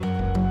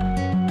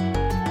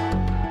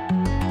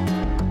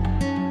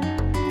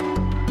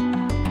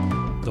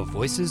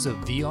Voices of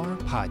VR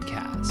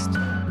podcast.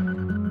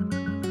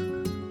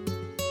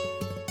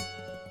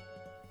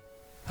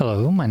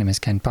 Hello, my name is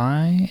Ken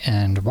Pai,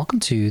 and welcome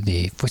to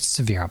the Voices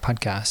of VR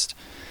podcast.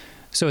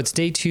 So it's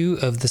day 2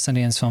 of the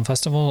Sundance Film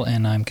Festival,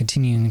 and I'm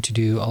continuing to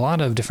do a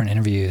lot of different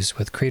interviews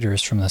with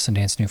creators from the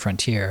Sundance New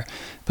Frontier.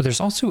 But there's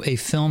also a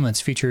film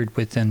that's featured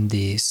within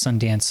the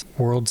Sundance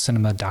World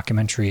Cinema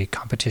Documentary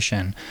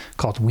Competition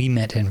called We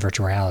Met in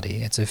Virtual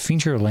Reality. It's a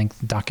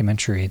feature-length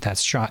documentary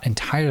that's shot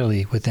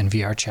entirely within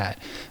VRChat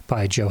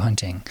by Joe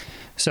Hunting.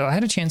 So I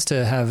had a chance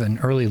to have an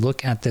early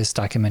look at this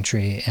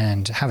documentary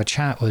and have a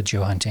chat with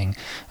Joe Hunting.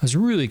 I was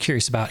really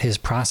curious about his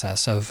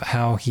process of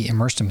how he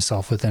immersed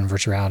himself within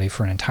virtual reality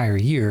for an entire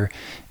year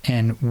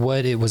and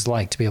what it was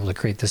like to be able to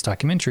create this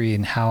documentary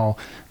and how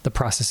the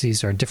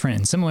processes are different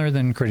and similar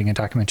than creating a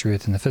documentary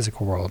within the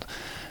physical world.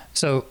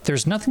 So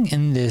there's nothing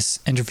in this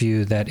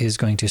interview that is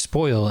going to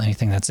spoil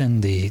anything that's in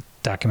the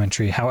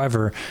documentary.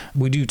 However,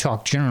 we do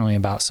talk generally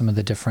about some of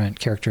the different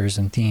characters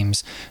and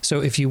themes.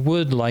 So if you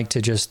would like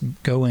to just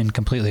go in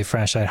completely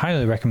fresh, I'd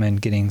highly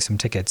recommend getting some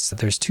tickets.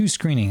 There's 2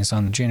 screenings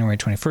on the January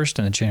 21st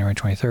and the January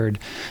 23rd,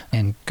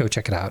 and go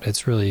check it out.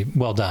 It's really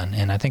well done,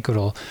 and I think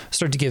it'll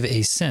start to give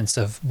a sense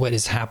of what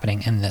is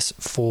happening in this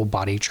full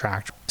body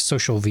tracked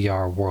social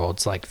VR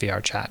worlds like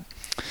VRChat.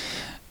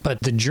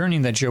 But the journey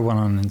that Joe went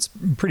on is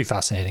pretty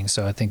fascinating.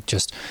 So I think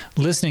just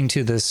listening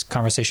to this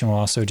conversation will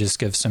also just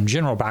give some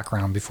general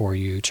background before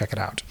you check it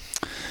out.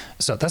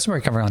 So that's what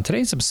we're covering on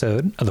today's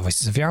episode of the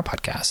Voices of VR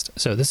podcast.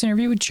 So this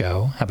interview with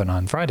Joe happened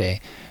on Friday,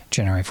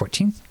 January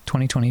 14th,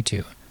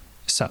 2022.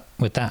 So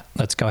with that,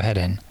 let's go ahead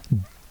and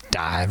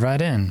dive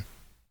right in.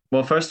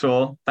 Well, first of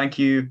all, thank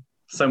you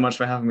so much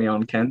for having me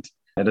on, Kent.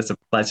 It is a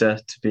pleasure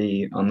to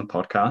be on the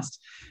podcast.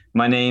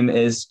 My name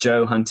is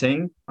Joe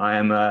Hunting. I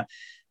am a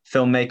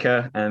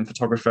filmmaker and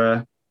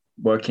photographer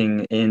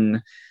working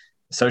in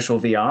social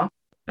VR,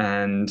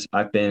 and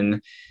I've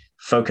been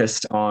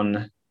focused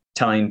on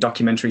telling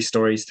documentary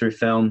stories through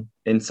film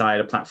inside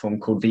a platform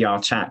called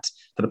VRChat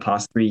for the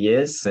past 3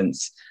 years,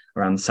 since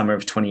around the summer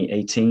of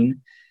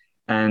 2018.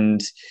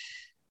 And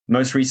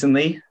most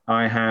recently,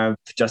 I have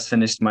just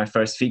finished my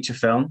first feature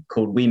film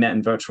called We Met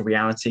in Virtual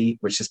Reality,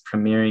 which is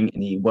premiering in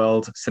the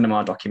World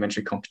Cinema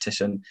Documentary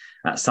Competition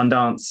at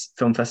Sundance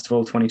Film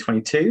Festival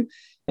 2022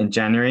 in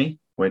January,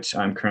 which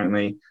I'm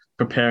currently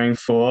preparing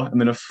for.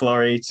 I'm in a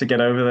flurry to get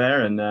over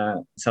there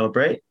and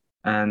celebrate.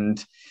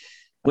 And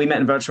We Met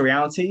in Virtual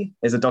Reality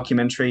is a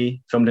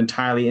documentary filmed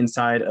entirely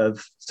inside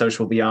of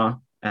social VR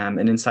and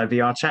inside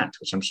VRChat,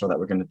 which I'm sure that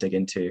we're going to dig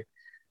into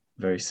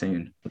very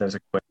soon. But there's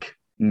a quick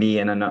me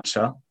in a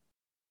nutshell.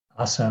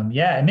 Awesome.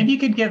 Yeah. And maybe you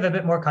could give a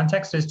bit more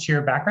context as to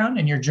your background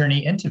and your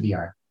journey into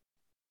VR.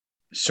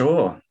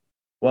 Sure.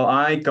 Well,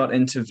 I got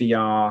into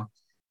VR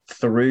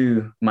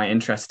through my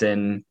interest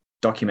in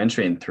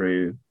documentary and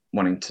through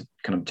wanting to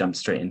kind of jump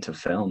straight into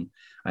film,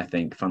 I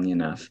think, funnily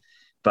enough.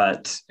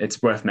 But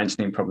it's worth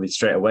mentioning probably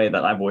straight away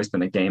that I've always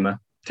been a gamer.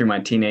 Through my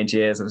teenage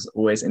years, I was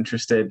always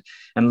interested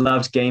and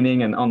loved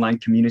gaming and online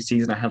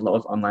communities, and I had a lot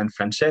of online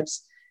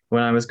friendships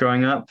when I was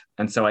growing up.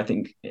 And so I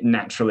think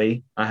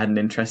naturally I had an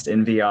interest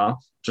in VR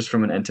just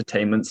from an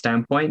entertainment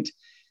standpoint.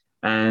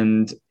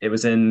 And it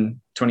was in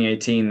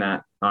 2018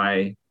 that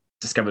I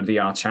discovered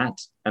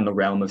VRChat and the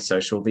realm of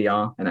social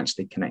VR and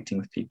actually connecting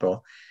with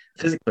people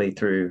physically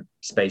through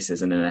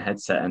spaces and in a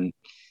headset and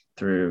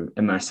through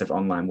immersive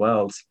online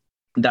worlds.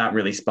 That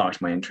really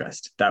sparked my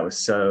interest. That was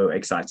so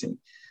exciting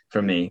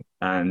for me.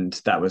 And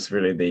that was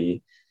really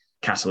the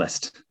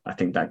catalyst, I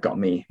think, that got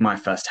me my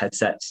first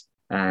headset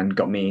and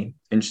got me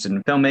interested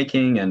in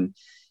filmmaking and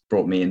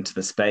brought me into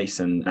the space.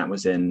 And that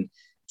was in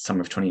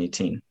summer of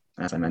 2018,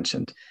 as I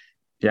mentioned.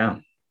 Yeah.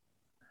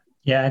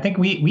 Yeah, I think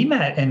we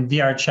met in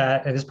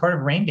VRChat as part of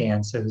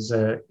Raindance. It was,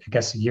 I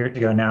guess, a year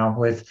ago now.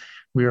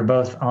 We were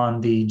both on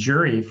the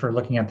jury for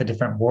looking at the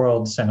different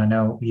worlds, and I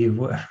know you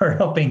were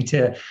helping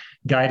to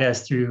guide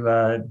us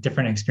through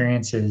different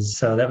experiences.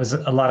 So that was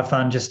a lot of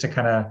fun just to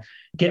kind of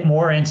get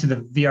more into the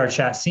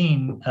VRChat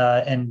scene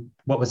and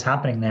what was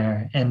happening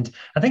there. And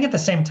I think at the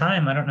same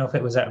time, I don't know if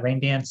it was at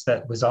Raindance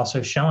that was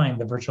also showing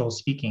the virtual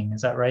speaking.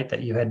 Is that right?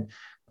 That you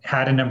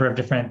had a number of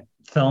different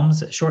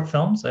films, short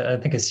films, I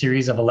think a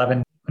series of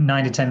 11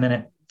 9 to 10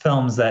 minute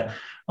films that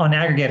on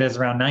aggregate is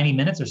around 90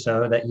 minutes or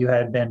so that you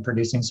had been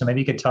producing. So maybe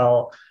you could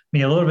tell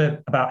me a little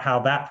bit about how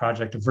that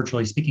project of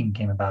virtually speaking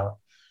came about.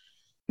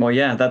 Well,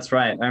 yeah, that's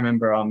right. I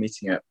remember our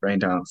meeting at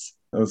Raindance.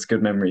 Those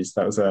good memories.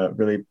 That was a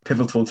really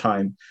pivotal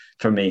time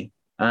for me.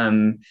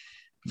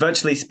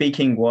 Virtually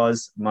Speaking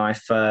was my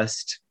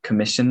first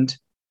commissioned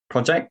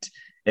project.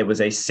 It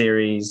was a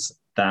series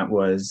that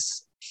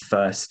was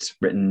first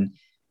written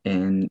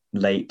in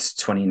late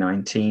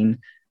 2019.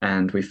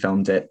 And we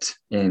filmed it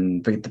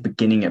in the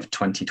beginning of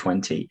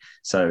 2020,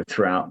 so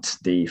throughout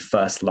the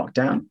first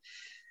lockdown.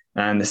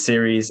 And the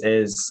series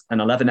is an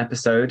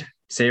 11-episode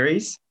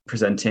series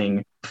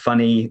presenting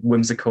funny,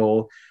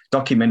 whimsical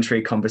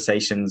documentary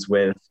conversations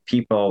with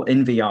people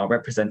in VR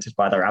represented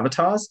by their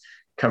avatars,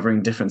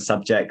 covering different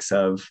subjects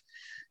of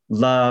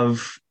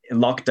love,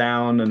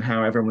 lockdown, and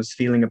how everyone was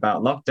feeling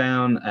about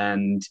lockdown,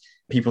 and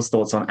people's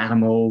thoughts on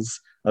animals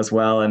as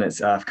well. And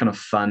it's a kind of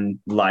fun,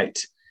 light,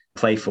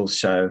 playful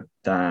show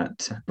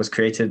that was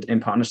created in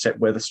partnership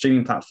with a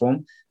streaming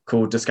platform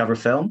called Discover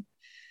Film.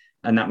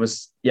 And that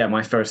was,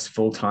 my first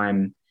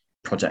full-time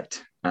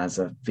project as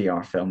a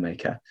VR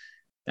filmmaker.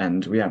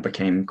 And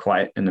became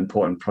quite an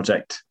important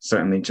project,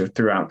 certainly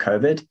throughout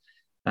COVID.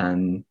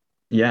 And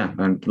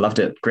I loved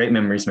it. Great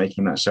memories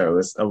making that show. It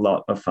was a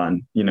lot of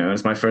fun. It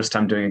was my first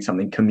time doing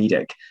something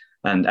comedic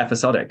and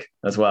episodic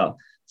as well.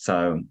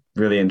 So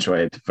really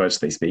enjoyed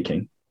Virtually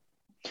Speaking.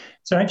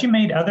 So had you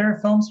made other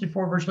films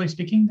before Virtually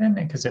Speaking then?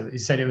 Because you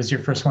said it was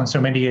your first one.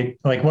 So maybe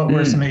what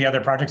were some of the other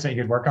projects that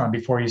you could work on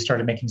before you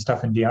started making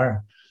stuff in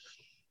VR?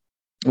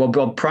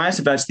 Well, prior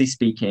to Virtually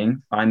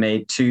Speaking, I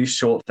made 2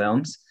 short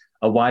films,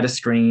 A Wider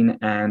Screen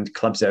and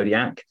Club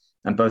Zodiac.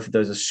 And both of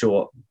those are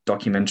short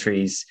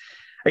documentaries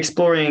A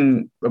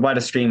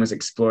Wider Screen was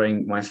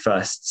exploring my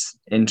first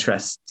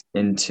interest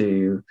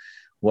into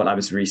what I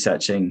was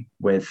researching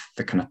with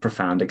the kind of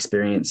profound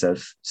experience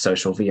of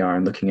social VR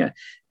and looking at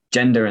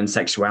gender and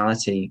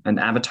sexuality and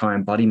avatar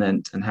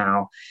embodiment and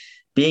how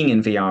being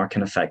in VR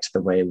can affect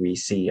the way we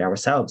see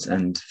ourselves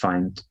and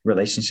find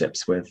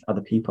relationships with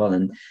other people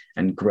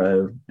and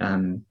grow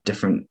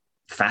different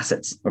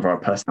facets of our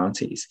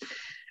personalities.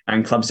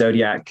 And Club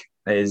Zodiac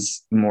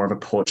is more of a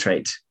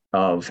portrait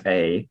of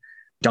a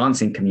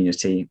dancing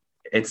community.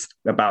 It's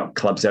about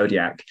Club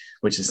Zodiac,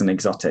 which is an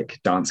exotic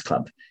dance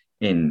club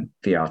in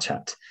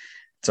VRChat.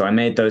 So I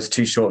made those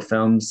 2 short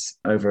films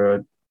over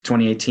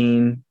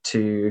 2018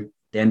 to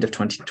the end of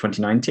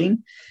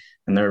 2019.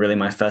 And they were really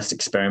my first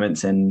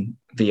experiments in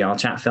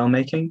VRChat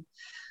filmmaking.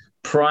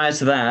 Prior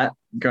to that,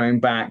 going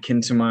back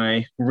into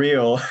my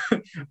real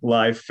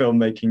live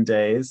filmmaking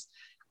days,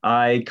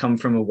 I come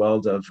from a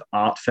world of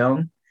art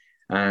film,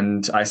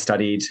 and I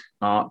studied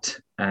art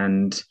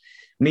and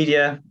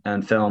media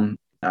and film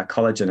at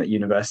college and at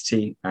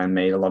university, and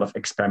made a lot of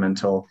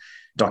experimental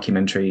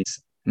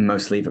documentaries.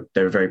 Mostly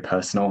they were very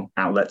personal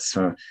outlets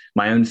for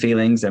my own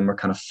feelings and were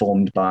kind of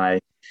formed by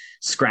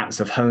scraps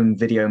of home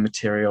video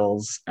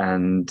materials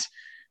and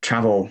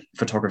travel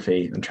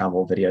photography and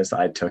travel videos that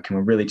I took, and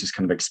were really just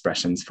kind of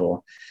expressions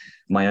for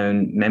my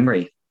own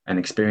memory and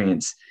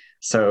experience.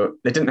 So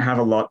they didn't have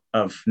a lot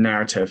of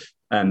narrative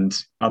and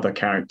other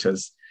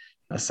characters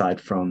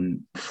aside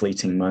from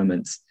fleeting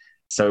moments.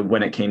 So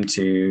when it came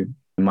to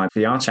my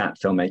VRChat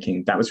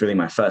filmmaking, that was really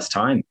my first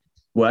time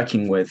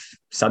working with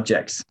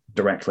subjects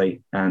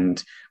directly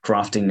and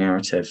crafting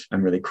narrative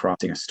and really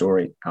crafting a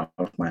story out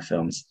of my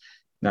films.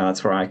 Now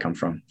that's where I come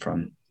from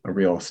a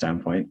real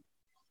standpoint.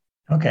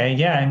 Okay,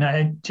 yeah, and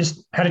I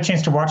just had a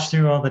chance to watch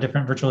through all the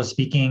different Virtually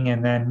Speaking,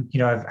 and then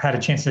I've had a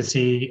chance to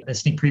see a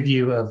sneak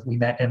preview of We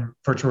Met in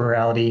Virtual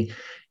Reality,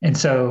 and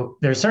so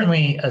there's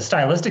certainly a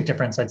stylistic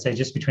difference, I'd say,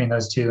 just between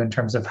those two in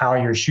terms of how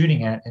you're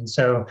shooting it. And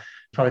so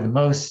probably the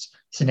most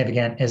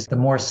significant is the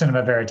more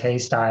cinema verite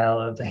style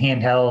of the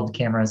handheld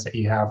cameras that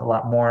you have a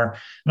lot more,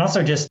 and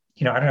also just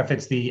I don't know if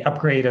it's the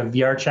upgrade of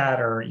VRChat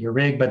or your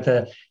rig,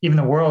 but even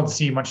the worlds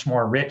seem much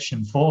more rich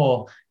and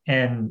full.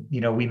 And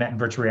We Met in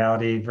Virtual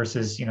Reality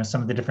versus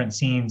some of the different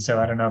scenes.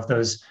 So I don't know if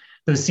those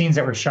scenes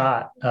that were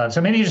shot.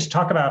 So maybe you just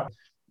talk about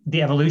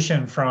the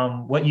evolution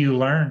from what you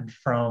learned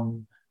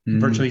from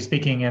Virtually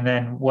Speaking, and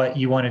then what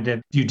you wanted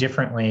to do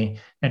differently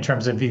in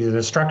terms of either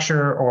the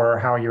structure or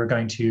how you were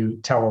going to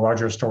tell a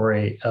larger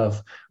story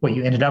of what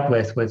you ended up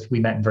with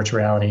We Met in Virtual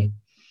Reality.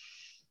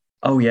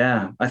 Oh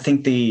yeah, I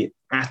think the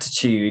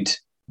attitude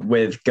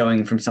with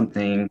going from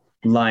something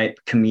light,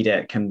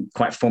 comedic, and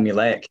quite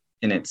formulaic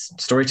in its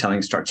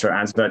storytelling structure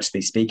as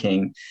Virtually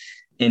Speaking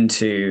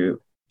into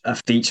a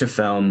feature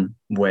film,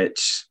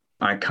 which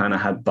I kind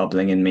of had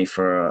bubbling in me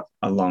for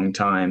a long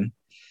time.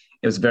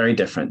 It was very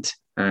different.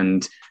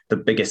 And the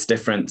biggest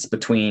difference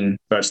between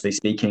Virtually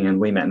Speaking and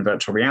We Met in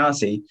Virtual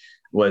Reality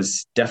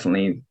was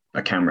definitely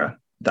a camera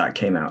that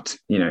came out,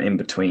 in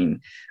between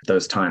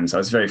those times. I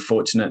was very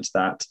fortunate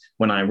that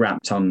when I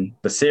wrapped on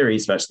the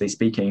series, Virtually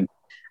Speaking,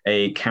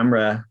 a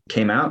camera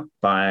came out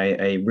by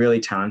a really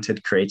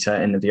talented creator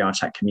in the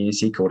VRChat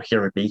community called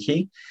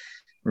Hirobiki,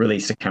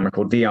 released a camera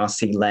called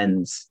VRC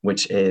Lens,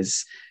 which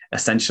is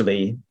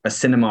essentially a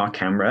cinema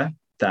camera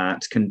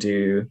that can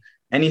do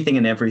anything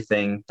and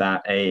everything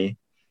that a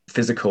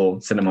physical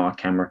cinema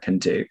camera can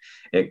do.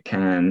 It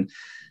can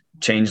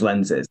change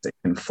lenses, it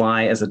can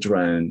fly as a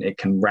drone, it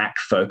can rack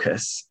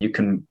focus, you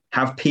can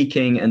have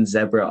peaking and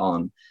zebra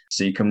on,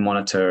 so you can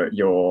monitor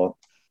your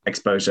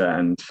exposure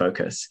and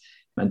focus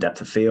and depth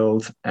of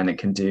field, and it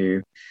can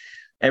do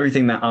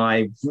everything that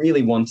I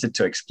really wanted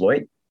to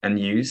exploit and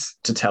use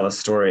to tell a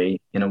story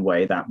in a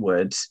way that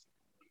would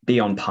be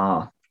on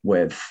par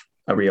with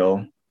a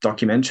real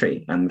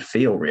documentary and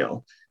feel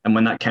real. And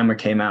when that camera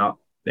came out,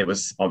 it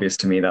was obvious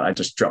to me that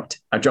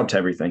I dropped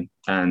everything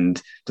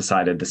and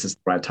decided this is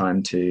the right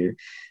time to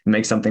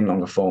make something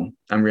longer form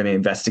and really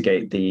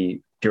investigate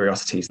the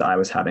curiosities that I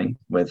was having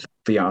with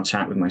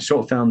VRChat, with my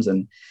short films,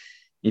 and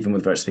even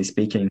with Virtually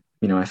Speaking.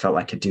 I felt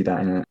I could do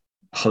that in a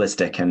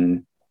holistic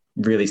and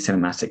really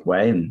cinematic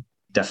way, and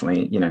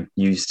definitely,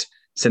 used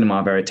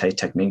cinema verite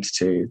techniques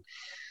to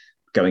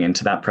going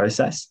into that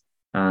process.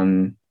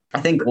 I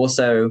think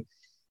also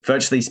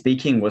Virtually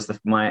Speaking was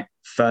my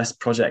first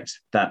project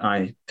that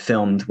I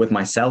filmed with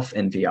myself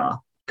in VR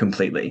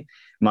completely.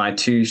 My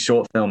 2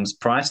 short films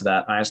prior to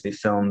that, I actually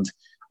filmed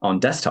on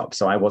desktop.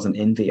 So I wasn't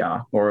in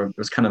VR, or it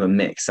was kind of a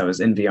mix. I was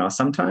in VR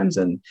sometimes,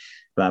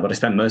 but I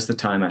spent most of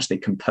the time actually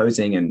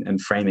composing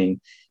and framing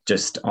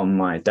just on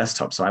my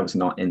desktop. So I was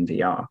not in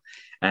VR.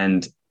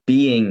 And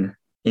being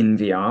in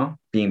VR,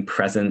 being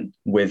present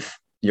with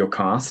your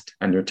cast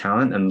and your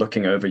talent and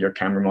looking over your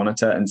camera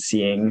monitor and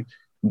seeing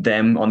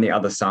them on the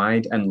other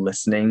side and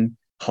listening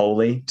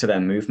wholly to their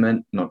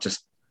movement, not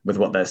just with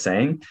what they're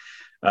saying,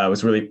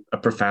 was really a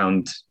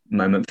profound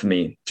moment for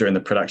me during the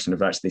production of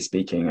Virtually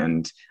Speaking.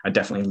 And I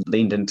definitely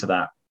leaned into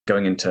that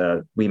going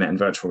into We Met in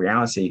Virtual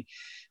Reality,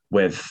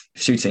 with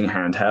shooting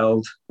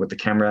handheld with the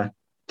camera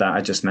that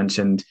I just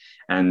mentioned,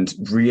 and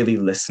really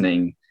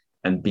listening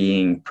and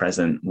being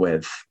present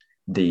with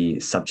the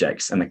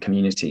subjects and the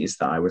communities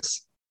that I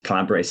was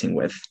collaborating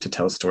with to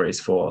tell stories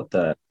for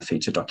the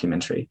feature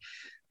documentary.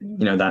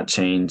 That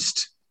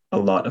changed a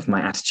lot of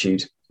my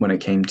attitude when it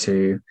came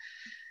to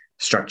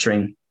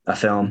structuring a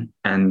film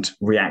and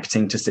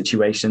reacting to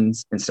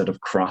situations instead of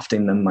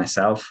crafting them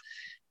myself,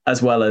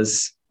 as well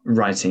as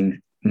writing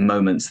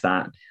moments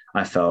that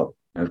I felt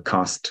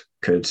cast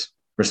could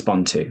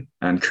respond to,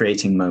 and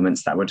creating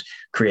moments that would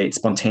create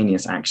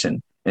spontaneous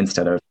action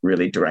instead of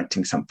really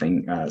directing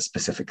something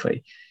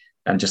specifically,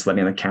 and just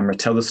letting the camera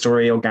tell the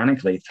story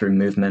organically through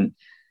movement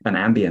and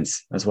ambience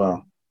as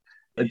well.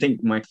 I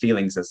think my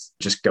feelings is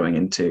just going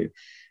into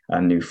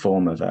a new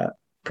form of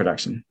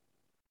production.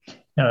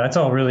 No, that's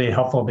all really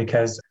helpful,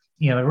 because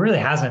there really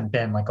hasn't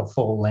been like a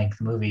full-length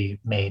movie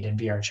made in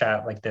VR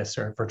chat like this,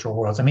 or virtual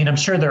worlds. I mean, I'm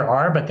sure there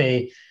are, but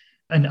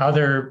in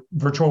other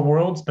virtual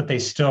worlds, but they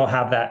still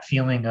have that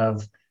feeling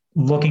of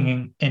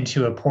looking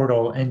into a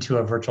portal into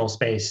a virtual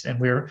space. And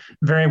we're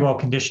very well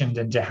conditioned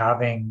into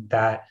having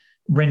that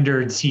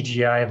rendered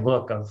CGI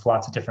look of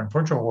lots of different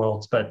virtual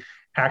worlds, but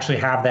actually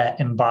have that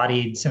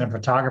embodied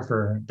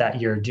cinematographer that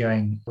you're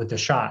doing with the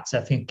shots.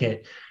 I think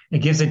it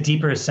gives a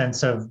deeper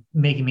sense of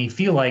making me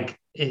feel like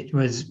it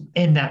was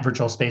in that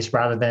virtual space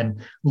rather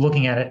than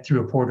looking at it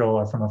through a portal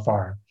or from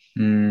afar.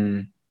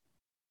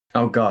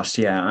 Oh gosh,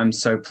 yeah, I'm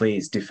so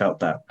pleased you felt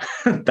that.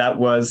 That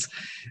was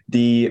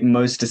the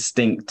most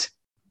distinct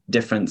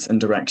difference in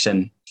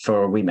direction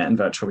for We Met in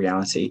Virtual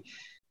Reality.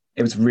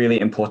 It was really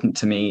important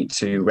to me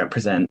to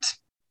represent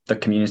the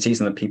communities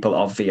and the people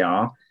of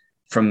VR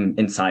from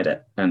inside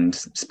it and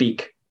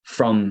speak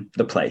from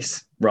the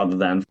place rather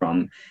than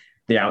from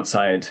the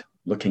outside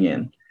looking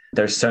in.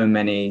 There's so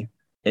many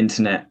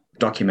internet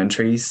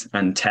documentaries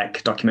and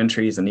tech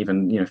documentaries and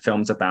even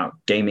films about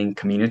gaming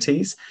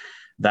communities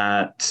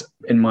that,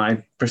 in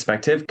my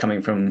perspective,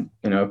 coming from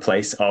a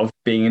place of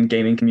being in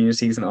gaming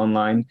communities and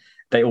online,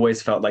 they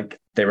always felt like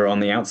they were on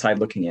the outside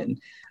looking in.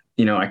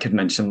 I could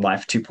mention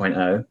Life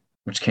 2.0,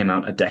 which came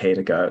out a decade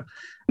ago, and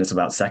it's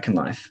about Second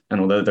Life. And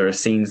although there are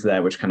scenes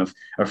there which kind of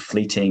are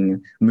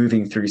fleeting,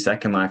 moving through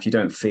Second Life, you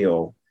don't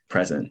feel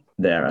present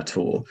there at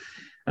all.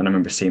 And I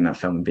remember seeing that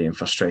film and being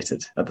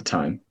frustrated at the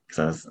time, because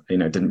I was,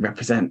 didn't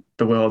represent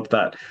the world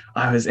that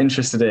I was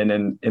interested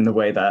in the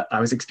way that I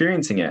was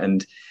experiencing it.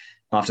 And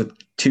after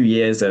 2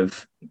 years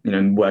of,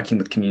 working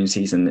with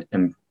communities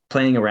and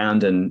playing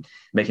around and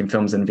making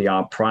films in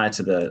VR prior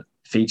to the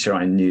feature,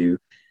 I knew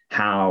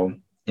how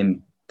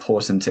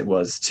important it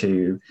was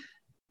to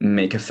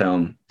make a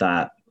film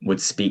that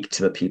would speak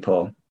to the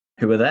people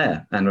who were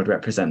there and would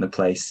represent the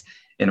place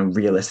in a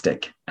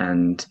realistic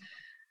and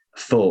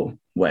full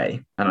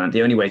way. And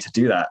the only way to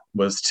do that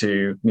was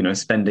to,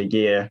 spend a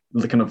year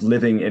kind of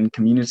living in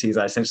communities.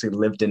 I essentially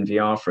lived in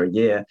VR for a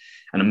year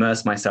and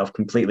immersed myself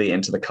completely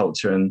into the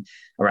culture in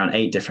around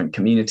 8 different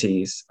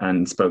communities,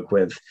 and spoke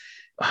with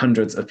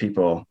hundreds of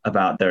people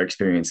about their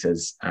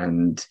experiences.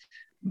 And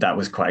that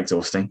was quite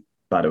exhausting,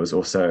 but it was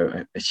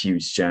also a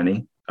huge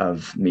journey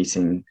of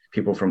meeting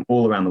people from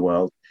all around the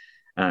world.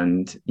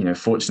 And,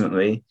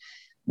 fortunately,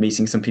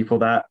 meeting some people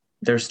that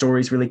their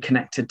stories really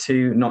connected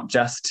to not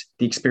just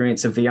the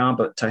experience of VR,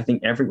 but to, I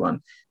think,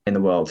 everyone in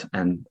the world,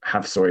 and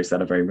have stories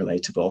that are very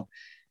relatable,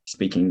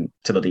 speaking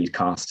to the lead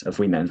cast of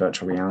We Met in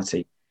Virtual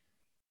Reality.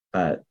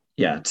 But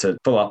yeah, to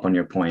follow up on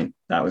your point,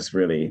 that was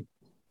really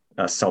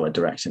a solid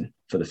direction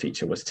for the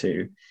feature, was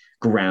to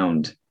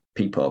ground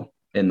people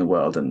in the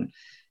world and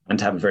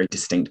to have a very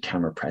distinct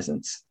camera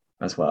presence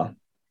as well.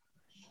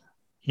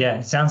 Yeah,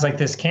 it sounds like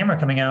this camera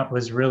coming out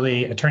was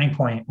really a turning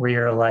point, where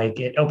you're like,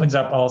 it opens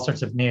up all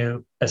sorts of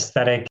new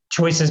aesthetic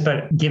choices,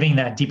 but giving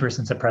that deeper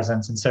sense of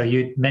presence. And so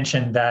you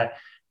mentioned that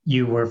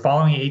you were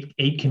following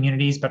eight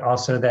communities, but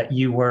also that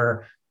you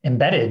were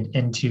embedded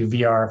into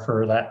VR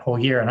for that whole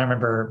year. And I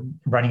remember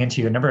running into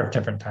you a number of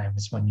different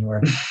times when you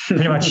were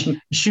pretty much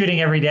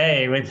shooting every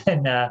day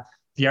within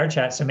VR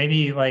chat. So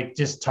maybe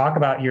just talk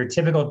about your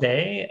typical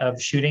day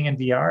of shooting in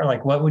VR.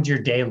 Like, what would your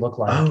day look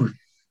like?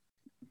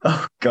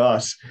 Oh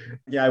gosh.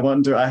 Yeah, I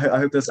wonder, I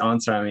hope this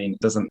answer,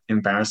 doesn't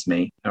embarrass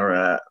me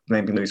or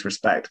make me lose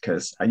respect,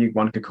 because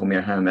one could call me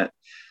a hermit.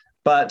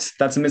 But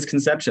that's a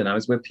misconception. I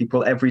was with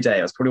people every day.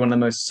 It was probably one of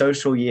the most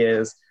social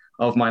years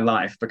of my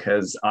life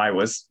because I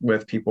was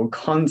with people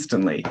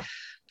constantly,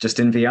 just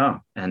in VR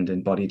and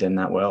embodied in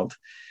that world.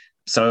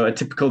 So a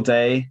typical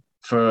day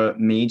for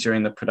me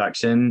during the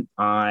production,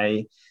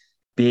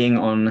 being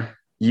on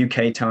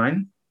UK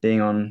time,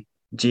 being on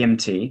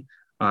GMT,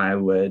 I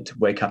would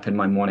wake up in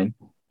my morning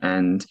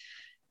and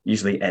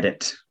usually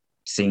edit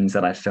scenes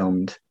that I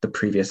filmed the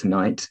previous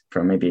night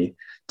from maybe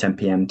 10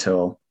 p.m.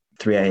 till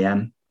 3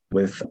 a.m.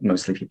 with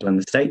mostly people in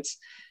the States,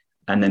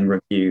 and then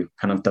review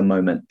kind of the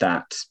moment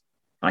that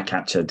I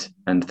captured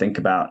and think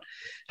about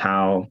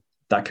how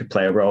that could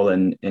play a role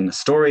in a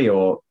story,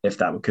 or if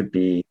that could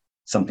be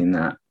something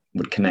that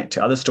would connect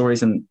to other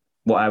stories and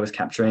what I was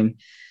capturing.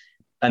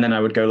 And then I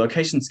would go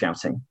location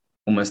scouting.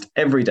 Almost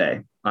every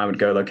day I would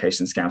go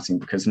location scouting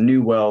because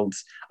new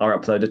worlds are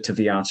uploaded to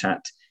VRChat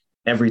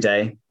every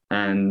day.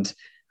 And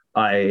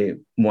I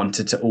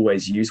wanted to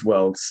always use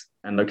worlds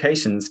and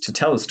locations to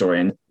tell the story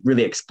and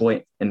really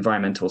exploit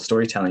environmental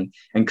storytelling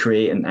and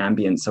create an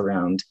ambience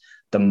around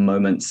the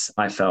moments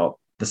I felt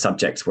the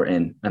subjects were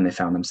in and they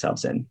found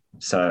themselves in.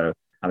 So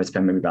I would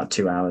spend maybe about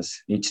 2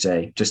 hours each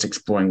day just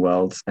exploring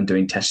worlds and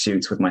doing test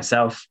shoots with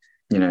myself,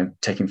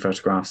 taking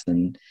photographs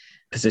and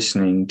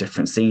positioning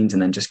different scenes,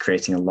 and then just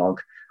creating a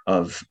log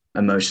of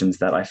emotions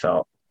that I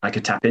felt I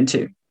could tap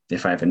into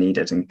if I ever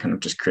needed, and kind of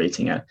just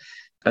creating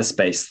a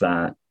space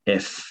that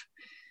if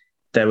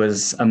there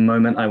was a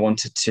moment I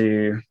wanted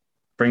to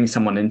bring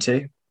someone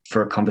into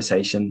for a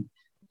conversation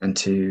and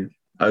to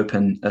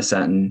open a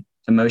certain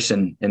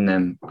emotion in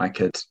them, I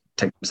could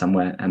take them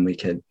somewhere and we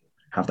could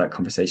have that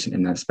conversation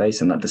in that space,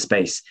 and let the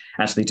space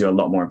actually do a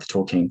lot more of the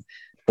talking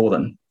for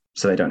them.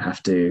 So they don't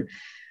have to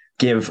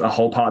give a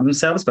whole part of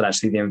themselves, but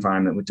actually the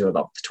environment would do a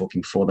lot of the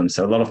talking for them.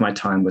 So a lot of my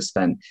time was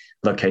spent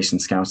location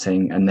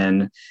scouting, and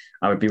then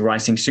I would be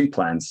writing shoot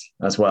plans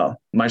as well.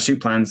 My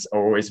shoot plans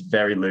are always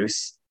very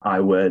loose.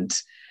 I would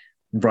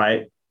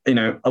write,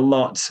 a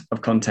lot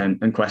of content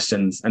and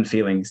questions and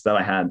feelings that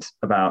I had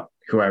about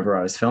whoever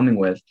I was filming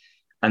with.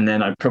 And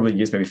then I'd probably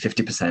use maybe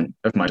 50%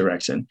 of my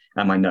direction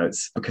and my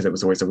notes, because it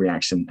was always a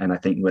reaction. And I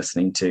think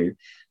listening to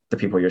the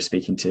people you're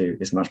speaking to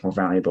is much more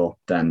valuable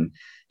than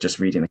just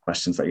reading the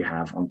questions that you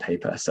have on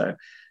paper. So,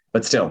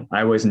 but still,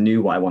 I always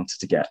knew what I wanted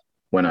to get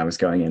when I was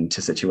going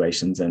into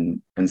situations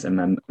and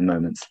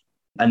moments.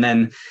 And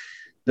then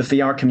the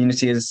VR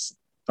community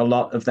a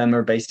lot of them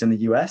are based in the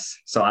US.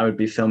 So I would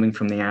be filming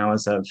from the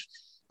hours of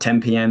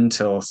 10 p.m.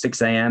 till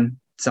 6 a.m.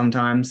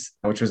 sometimes,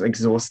 which was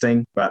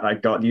exhausting, but I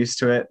got used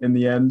to it in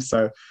the end.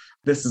 So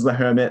this is the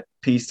hermit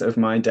piece of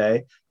my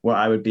day where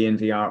I would be in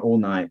VR all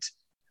night,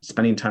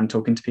 spending time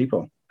talking to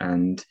people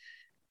and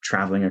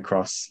traveling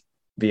across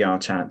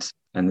VRChat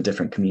and the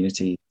different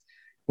community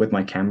with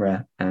my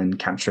camera and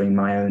capturing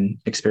my own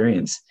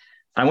experience.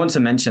 I want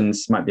to mention,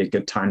 this might be a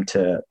good time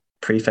to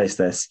preface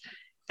this.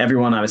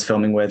 Everyone I was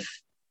filming with,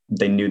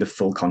 they knew the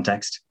full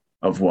context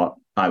of what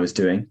I was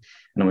doing.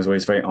 And I was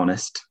always very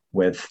honest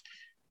with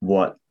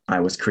what I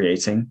was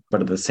creating.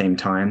 But at the same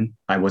time,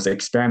 I was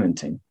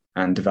experimenting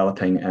and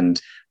developing and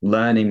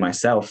learning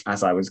myself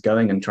as I was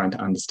going and trying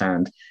to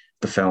understand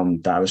the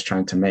film that I was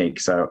trying to make.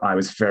 So I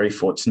was very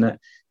fortunate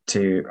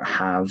to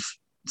have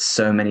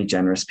so many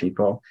generous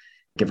people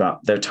give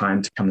up their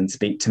time to come and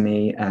speak to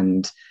me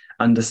and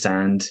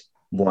understand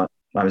what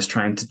I was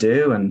trying to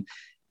do. And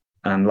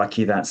I'm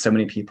lucky that so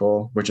many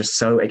people were just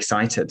so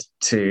excited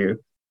to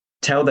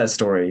tell their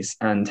stories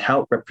and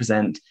help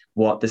represent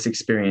what this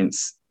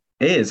experience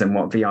is and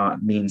what VR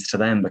means to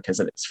them, because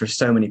it's for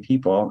so many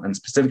people, and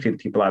specifically the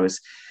people I was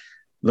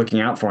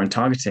looking out for and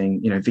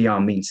targeting,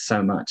 VR means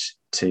so much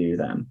to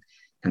them.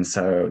 And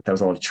so there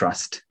was a lot of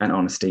trust and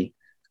honesty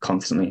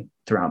constantly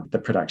throughout the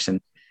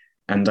production.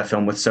 And I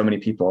filmed with so many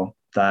people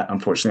that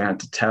unfortunately I had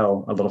to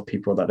tell a lot of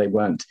people that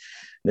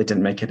they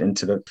didn't make it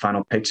into the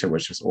final picture,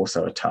 which was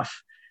also a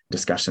tough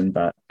discussion,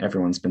 but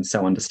everyone's been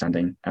so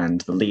understanding. And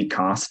the lead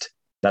cast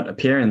that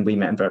appear in We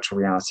Met in Virtual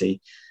Reality,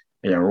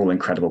 are all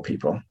incredible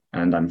people.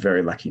 And I'm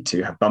very lucky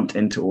to have bumped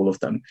into all of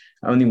them.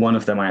 Only one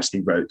of them I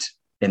actually wrote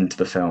into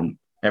the film.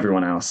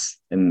 Everyone else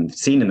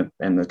seen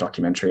in the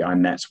documentary I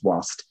met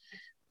whilst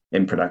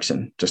in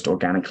production, just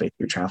organically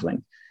through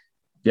traveling.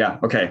 Yeah,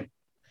 okay.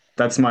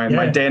 That's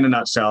my day in a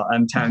nutshell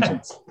and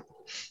tangents.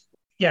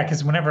 Yeah,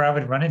 because whenever I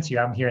would run into you,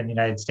 I'm here in the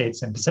United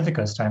States in Pacific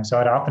Coast time, so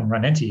I'd often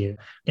run into you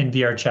in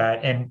VRChat.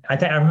 And I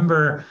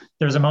remember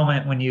there was a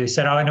moment when you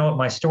said, "Oh, I know what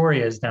my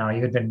story is now."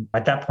 You had been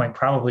at that point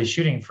probably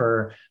shooting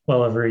for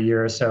well over a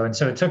year or so, and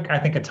so it took, I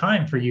think, a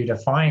time for you to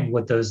find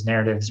what those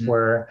narratives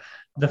were.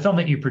 The film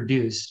that you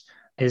produced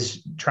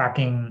is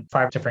tracking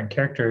 5 different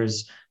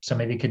characters, so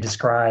maybe you could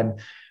describe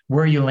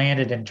where you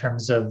landed in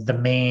terms of the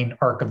main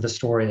arc of the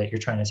story that you're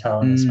trying to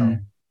tell in this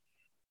film.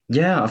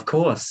 Yeah, of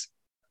course.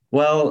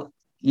 Well,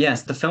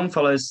 yes, the film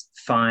follows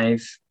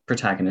 5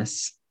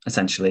 protagonists,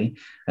 essentially.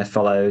 It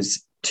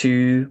follows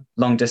 2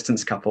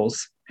 long-distance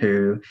couples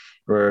who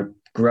were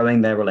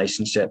growing their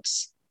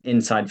relationships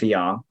inside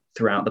VR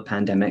throughout the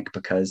pandemic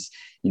because,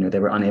 they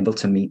were unable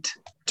to meet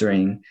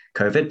during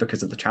COVID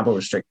because of the travel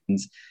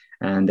restrictions.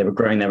 And they were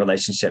growing their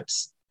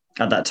relationships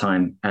at that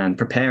time and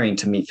preparing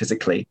to meet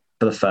physically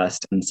for the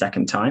first and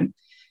second time.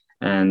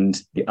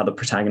 And the other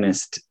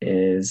protagonist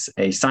is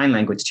a sign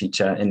language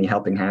teacher in the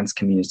Helping Hands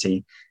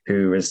community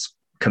who is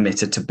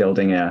committed to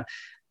building a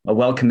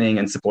welcoming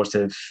and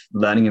supportive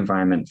learning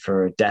environment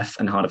for deaf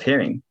and hard of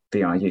hearing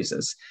VR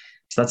users.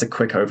 So that's a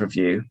quick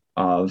overview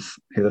of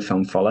who the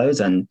film follows.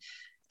 And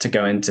to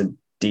go into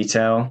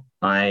detail,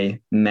 I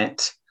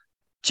met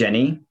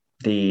Jenny,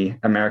 the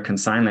American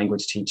Sign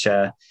Language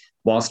teacher,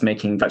 whilst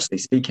making Virtually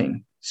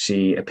Speaking.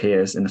 She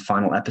appears in the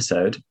final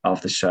episode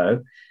of the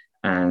show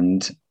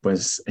and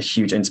was a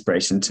huge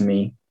inspiration to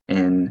me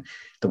in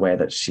the way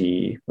that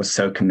she was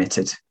so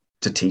committed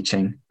to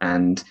teaching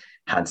and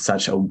had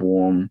such a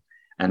warm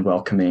and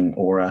welcoming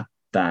aura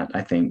that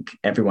I think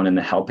everyone in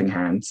the Helping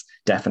Hands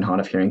deaf and hard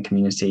of hearing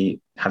community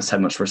have so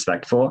much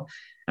respect for.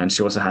 And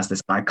she also has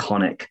this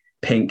iconic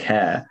pink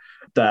hair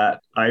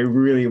that I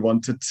really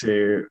wanted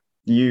to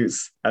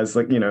use as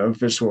a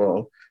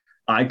visual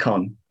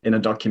icon in a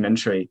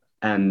documentary.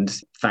 And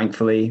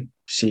thankfully,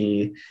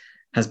 she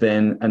has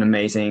been an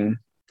amazing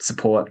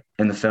support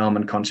in the film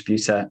and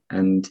contributor.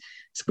 And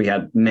so we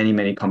had many,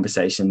 many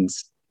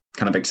conversations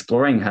kind of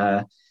exploring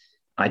her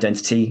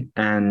identity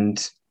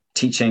and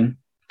teaching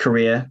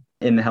career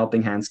in the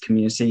Helping Hands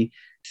community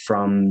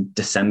from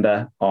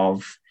December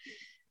of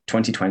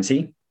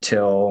 2020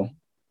 till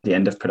the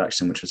end of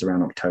production, which was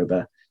around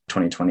October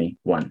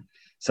 2021.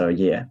 So a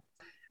year.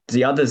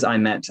 The others I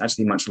met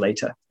actually much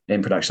later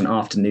in production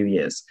after New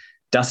Year's.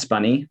 Dust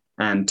Bunny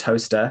and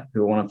Toaster,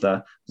 who are one of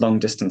the long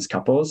distance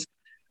couples.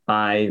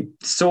 I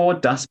saw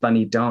Dust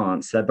Bunny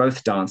dance. They're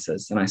both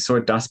dancers. And I saw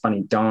Dust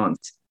Bunny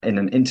dance in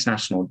an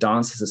International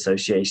Dancers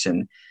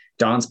Association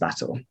dance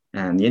battle.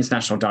 And the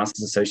International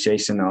Dancers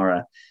Association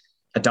are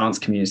a dance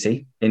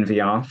community in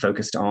VR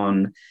focused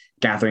on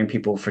gathering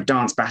people for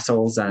dance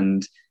battles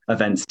and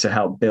events to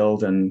help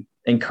build and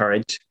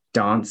encourage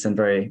dance and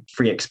very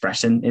free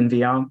expression in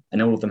VR.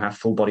 And all of them have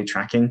full body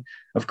tracking,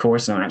 of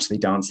course, and are actually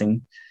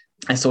dancing.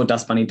 I saw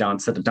Dust Bunny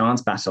dance at a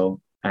dance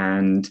battle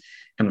and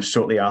kind of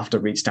shortly after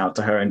reached out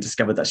to her and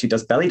discovered that she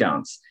does belly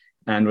dance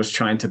and was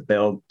trying to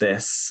build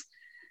this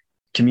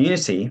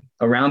community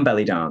around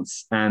belly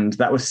dance. And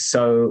that was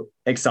so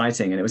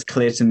exciting. And it was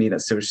clear to me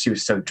that she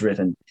was so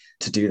driven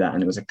to do that.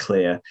 And it was a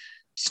clear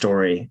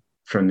story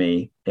for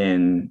me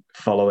in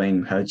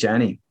following her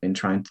journey in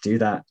trying to do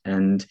that.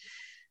 And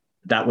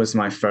that was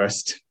my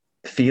first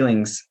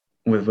feelings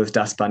with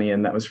Dust Bunny.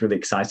 And that was really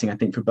exciting, I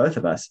think, for both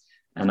of us.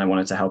 And I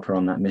wanted to help her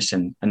on that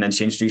mission. And then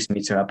she introduced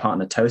me to her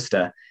partner,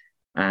 Toaster,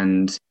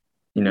 and,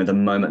 the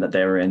moment that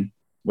they were in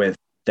with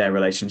their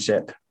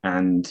relationship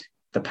and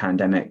the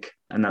pandemic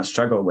and that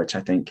struggle, which I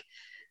think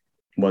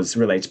was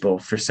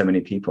relatable for so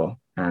many people.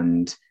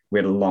 And we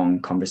had a long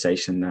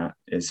conversation that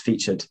is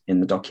featured in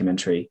the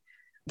documentary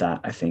that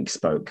I think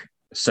spoke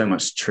so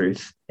much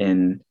truth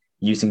in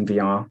using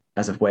VR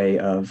as a way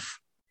of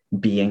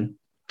being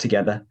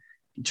together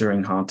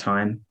during hard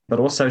time, but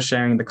also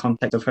sharing the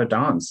context of her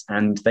dance.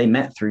 And they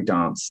met through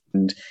dance.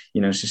 And,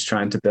 she's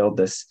trying to build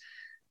this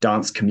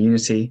dance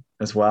community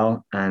as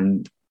well.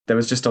 And there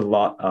was just a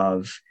lot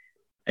of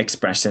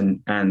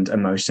expression and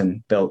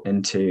emotion built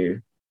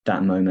into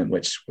that moment,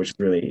 which was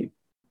really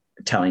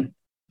telling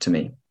to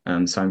me.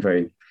 So I'm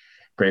very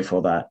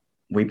grateful that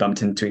we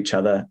bumped into each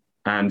other.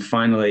 And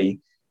finally,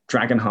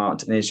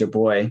 Dragonheart and Is Your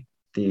Boy,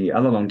 the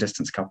other long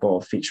distance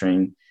couple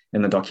featuring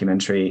in the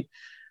documentary,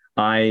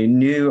 I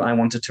knew I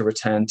wanted to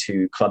return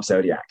to Club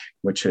Zodiac,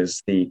 which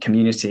is the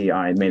community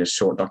I made a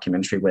short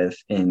documentary with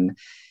in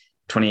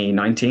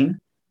 2019.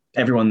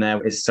 Everyone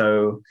there is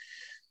so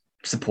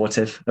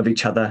supportive of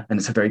each other, and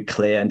it's a very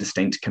clear and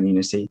distinct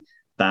community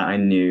that I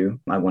knew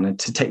I wanted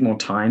to take more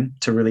time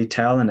to really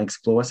tell and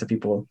explore so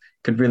people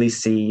could really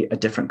see a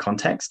different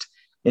context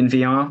in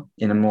VR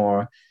in a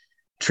more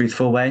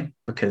truthful way,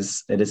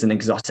 because it is an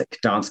exotic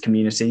dance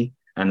community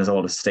and there's a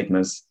lot of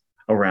stigmas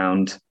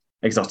around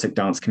exotic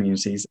dance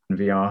communities in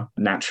VR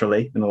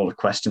naturally, and a lot of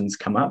questions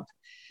come up.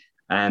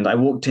 And I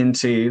walked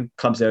into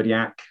Club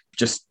Zodiac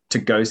just to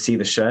go see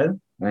the show,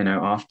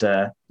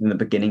 after in the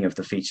beginning of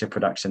the feature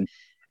production.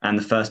 And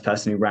the first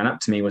person who ran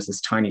up to me was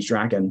this tiny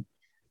dragon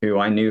who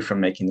I knew from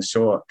making the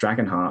short,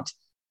 Dragonheart,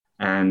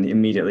 and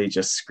immediately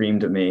just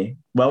screamed at me,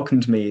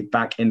 welcomed me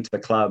back into the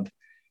club.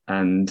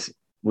 And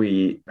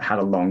we had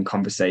a long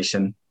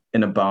conversation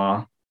in a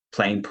bar,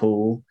 playing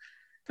pool,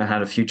 and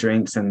had a few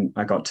drinks. And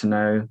I got to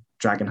know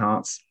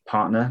Dragonheart's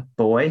partner,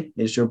 Boy,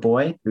 Is Your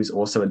Boy, who's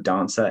also a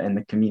dancer in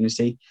the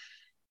community.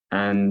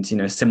 And,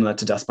 similar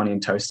to Dust Bunny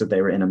and Toaster,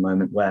 they were in a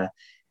moment where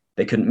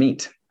they couldn't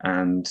meet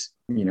and,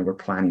 were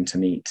planning to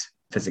meet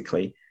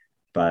physically,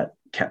 but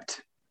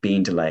kept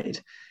being delayed.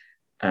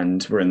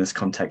 And we're in this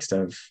context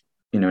of,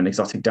 an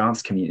exotic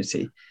dance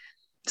community.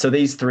 So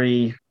these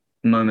three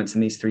moments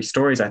and these three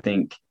stories, I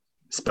think,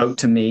 spoke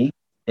to me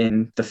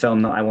in the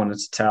film that I wanted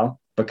to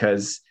tell,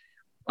 because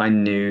I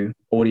knew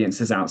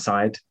audiences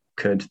outside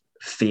could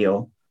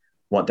feel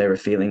what they were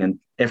feeling and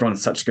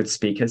everyone's such good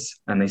speakers,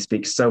 and they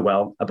speak so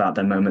well about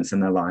their moments in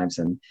their lives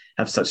and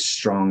have such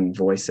strong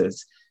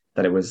voices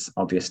that it was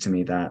obvious to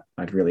me that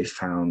I'd really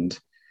found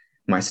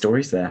my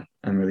stories there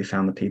and really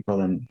found the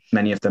people. And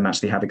many of them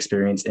actually have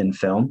experience in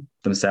film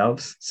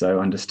themselves, so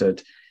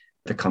understood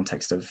the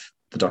context of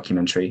the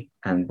documentary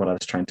and what I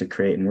was trying to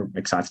create, and were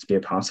excited to be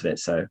a part of it.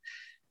 So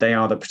they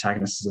are the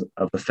protagonists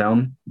of the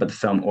film, but the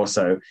film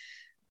also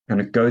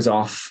kind of goes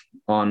off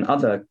on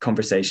other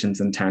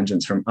conversations and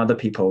tangents from other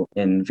people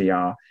in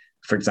VR.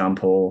 For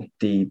example,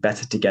 the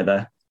Better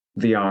Together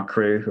VR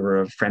crew, who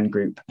are a friend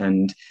group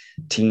and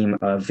team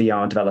of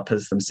VR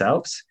developers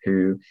themselves,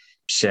 who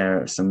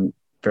share some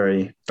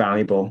very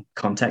valuable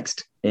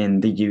context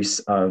in the use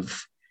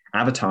of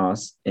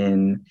avatars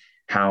in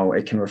how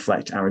it can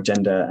reflect our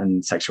gender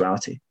and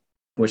sexuality,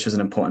 which was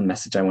an important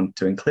message I wanted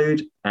to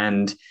include,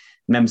 and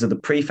members of the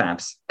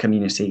prefabs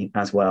community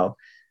as well,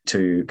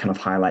 to kind of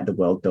highlight the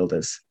world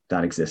builders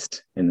that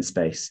exist in the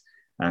space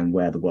and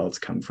where the worlds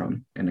come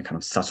from in a kind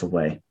of subtle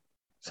way.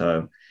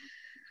 So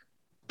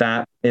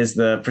that is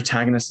the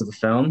protagonist of the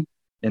film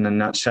in a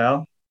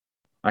nutshell.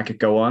 I could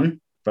go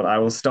on, but I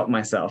will stop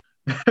myself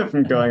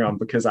from going on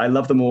because I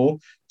love them all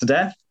to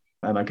death,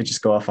 and I could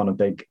just go off on a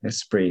big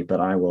spree, but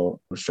I will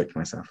restrict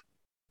myself.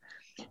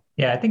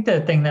 Yeah, I think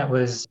the thing that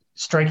was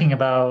striking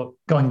about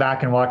going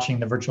back and watching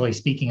the Virtually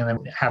Speaking and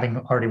then having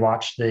already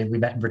watched the We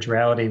Met in Virtual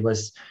Reality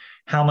was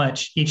how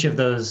much each of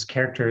those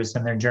characters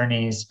and their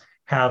journeys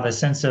have a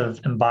sense of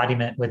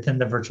embodiment within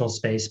the virtual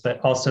space, but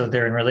also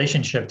they're in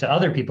relationship to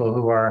other people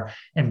who are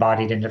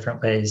embodied in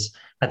different ways.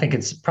 I think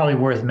it's probably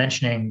worth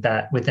mentioning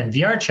that within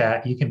VR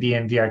chat, you can be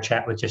in VR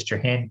chat with just your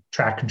hand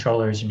track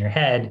controllers in your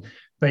head.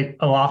 But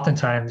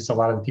oftentimes, a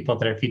lot of the people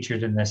that are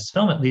featured in this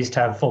film at least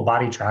have full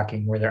body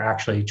tracking where they're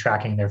actually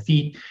tracking their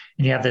feet.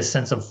 And you have this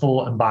sense of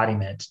full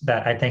embodiment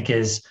that I think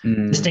is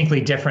distinctly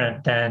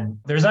different than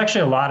there's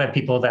actually a lot of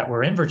people that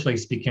were in Virtually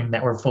Speaking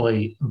that were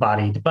fully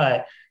embodied,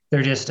 but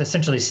they're just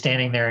essentially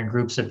standing there in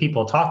groups of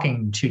people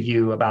talking to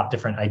you about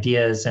different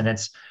ideas. And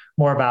it's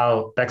more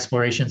about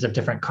explorations of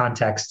different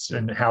contexts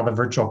and how the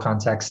virtual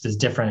context is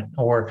different,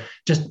 or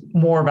just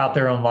more about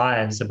their own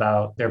lives,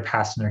 about their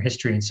past and their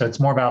history. And so it's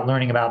more about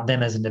learning about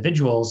them as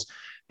individuals,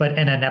 but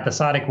in an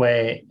episodic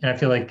way. And I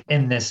feel like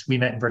in this We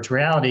Met in Virtual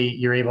Reality,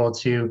 you're able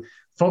to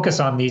focus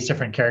on these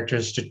different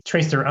characters to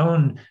trace their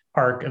own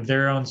arc of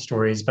their own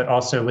stories, but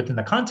also within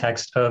the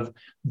context of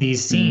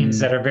these scenes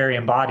that are very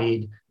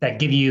embodied, that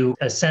give you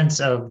a sense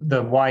of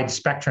the wide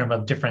spectrum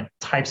of different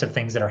types of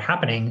things that are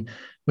happening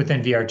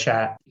within VR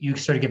chat. You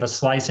sort of give a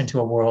slice into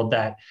a world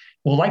that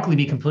will likely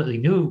be completely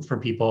new for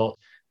people.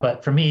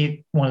 But for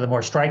me, one of the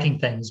more striking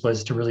things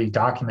was to really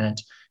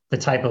document the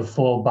type of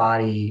full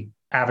body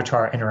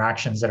avatar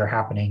interactions that are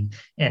happening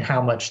and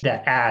how much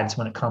that adds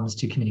when it comes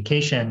to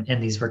communication in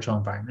these virtual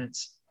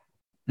environments.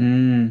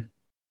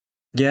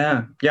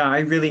 Yeah, I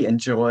really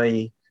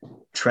enjoy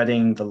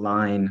treading the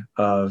line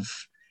of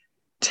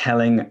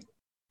telling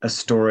a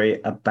story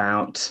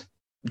about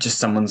just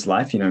someone's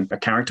life, a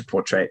character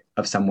portrait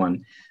of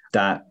someone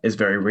that is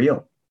very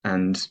real.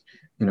 And,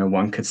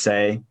 one could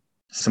say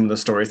some of the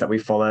stories that we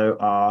follow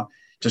are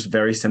just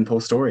very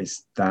simple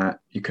stories that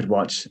you could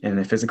watch in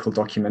a physical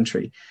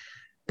documentary.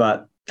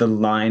 But the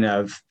line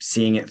of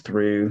seeing it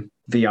through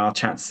VR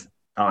chat's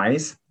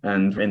eyes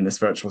and in this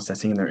virtual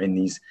setting, and they're in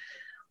these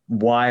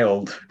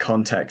wild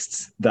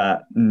contexts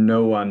that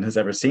no one has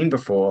ever seen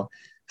before,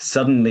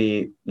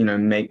 suddenly,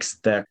 makes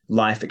their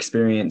life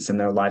experience and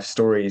their life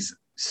stories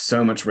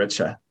so much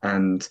richer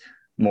and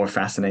more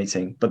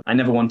fascinating. But I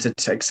never wanted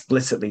to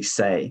explicitly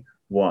say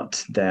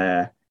what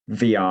their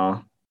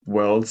VR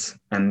worlds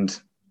and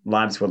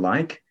lives were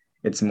like.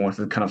 It's more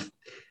the kind of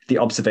the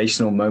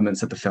observational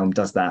moments that the film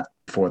does that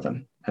for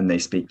them. And they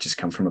just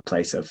come from a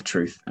place of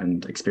truth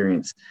and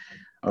experience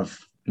of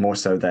more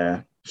so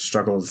their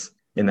struggles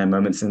in their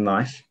moments in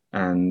life.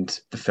 And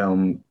the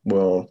film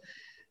will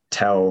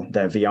tell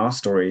their VR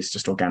stories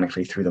just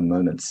organically through the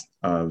moments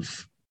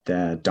of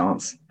their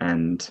dance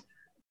and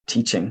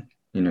teaching,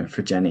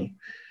 for Jenny.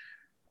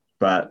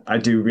 But I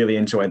do really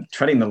enjoy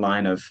treading the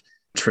line of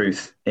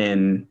truth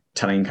in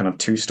telling kind of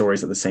two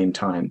stories at the same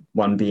time,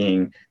 one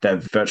being their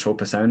virtual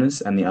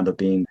personas and the other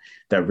being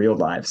their real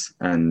lives,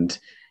 and,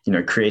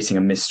 creating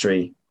a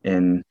mystery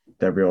in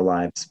their real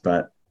lives,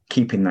 but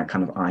keeping that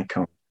kind of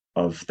icon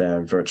of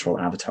their virtual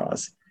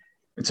avatars.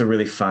 It's a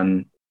really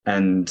fun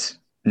and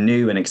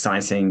new and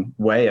exciting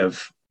way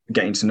of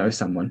getting to know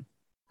someone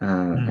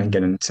and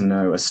getting to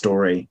know a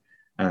story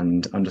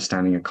and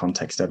understanding a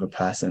context of a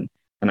person.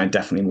 And I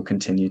definitely will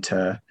continue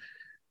to,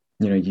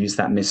 use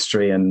that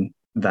mystery and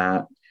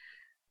that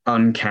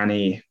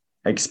uncanny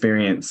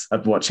experience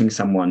of watching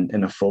someone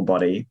in a full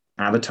body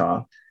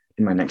avatar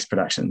in my next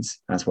productions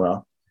as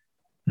well.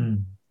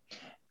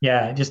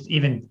 Yeah, just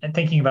even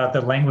thinking about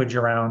the language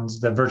around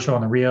the virtual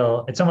and the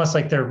real, it's almost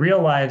like their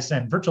real lives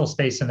and virtual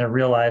space and their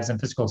real lives and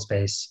physical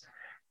space,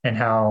 and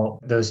how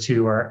those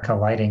two are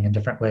colliding in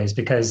different ways.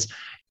 Because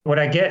what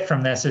I get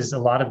from this is a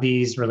lot of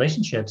these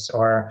relationships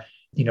are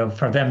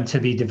for them to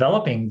be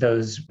developing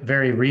those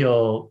very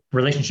real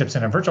relationships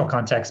in a virtual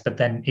context, but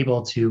then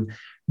able to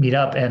meet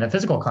up in a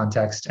physical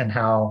context, and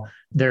how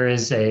there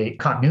is a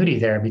continuity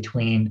there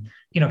between,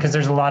 because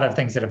there's a lot of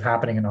things that have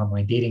happening in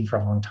online dating for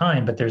a long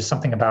time, but there's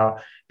something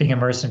about being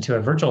immersed into a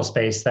virtual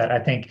space that I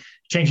think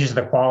changes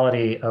the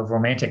quality of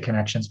romantic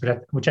connections,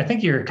 but which I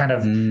think you're kind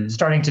of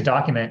starting to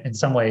document in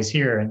some ways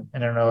here. And I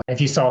don't know if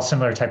you saw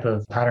similar type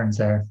of patterns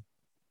there.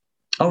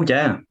 Oh,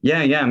 yeah.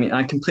 I mean,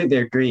 I completely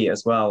agree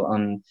as well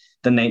on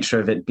the nature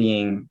of it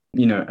being,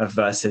 a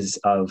versus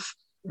of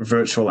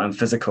virtual and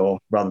physical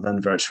rather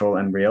than virtual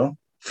and real.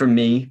 For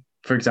me,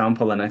 for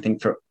example, and I think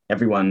for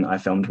everyone I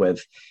filmed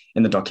with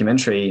in the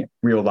documentary,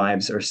 real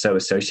lives are so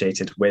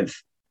associated with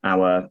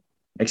our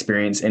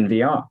experience in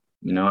VR.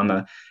 I'm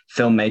a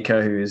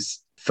filmmaker whose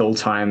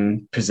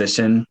full-time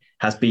position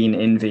has been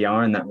in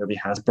VR, and that really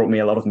has brought me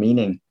a lot of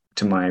meaning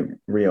to my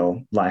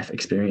real life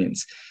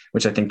experience,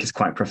 which I think is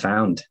quite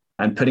profound.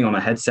 And putting on a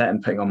headset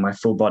and putting on my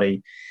full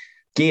body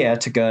gear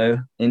to go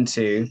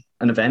into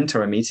an event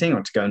or a meeting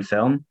or to go and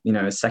film,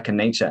 is second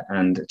nature.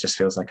 And it just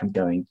feels like I'm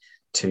going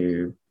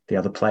to the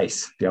other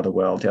place, the other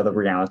world, the other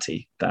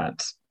reality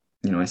that,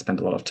 I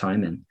spend a lot of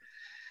time in.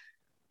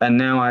 And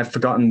now I've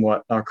forgotten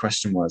what our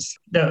question was.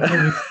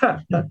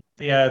 The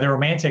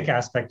romantic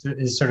aspect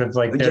is sort of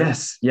like...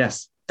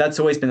 Yes. That's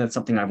always been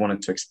something I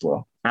wanted to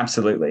explore.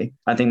 Absolutely.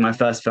 I think my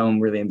first film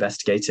really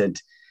investigated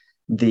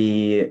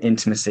the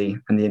intimacy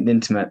and the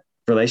intimate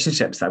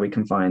relationships that we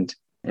can find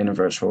in a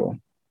virtual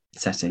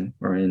setting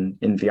or in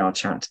VR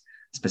chat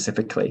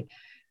specifically.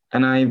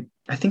 And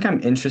I think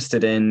I'm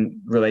interested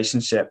in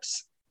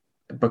relationships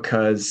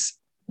because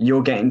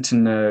you're getting to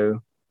know,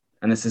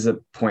 and this is a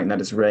point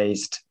that is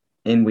raised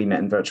in We Met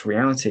in Virtual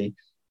Reality,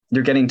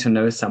 you're getting to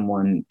know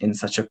someone in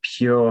such a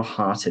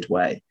pure-hearted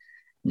way.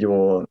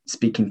 You're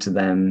speaking to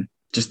them,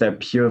 just their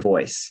pure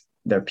voice,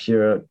 their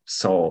pure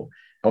soul.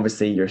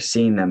 Obviously, you're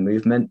seeing their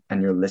movement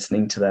and you're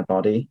listening to their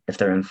body. If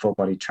they're in full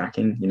body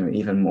tracking,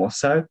 even more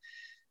so.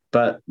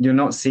 But you're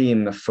not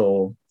seeing the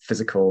full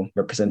physical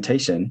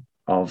representation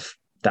of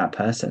that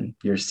person.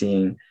 You're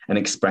seeing an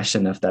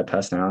expression of their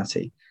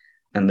personality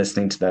and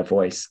listening to their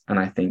voice. And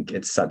I think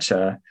it's such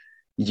a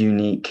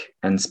unique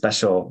and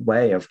special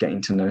way of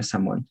getting to know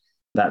someone.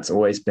 That's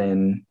always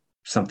been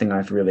something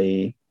I've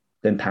really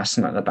been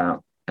passionate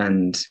about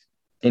and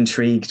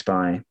intrigued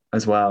by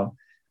as well.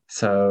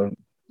 So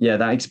yeah,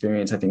 that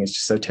experience I think is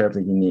just so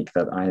terribly unique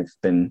that I've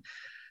been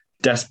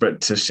desperate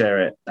to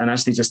share it and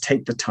actually just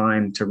take the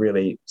time to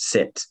really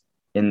sit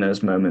in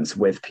those moments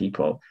with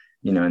people,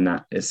 and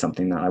that is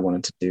something that I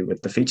wanted to do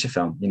with the feature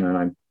film, and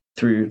I,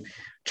 through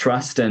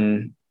trust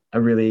and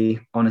a really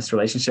honest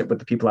relationship with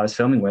the people I was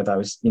filming with, I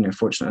was,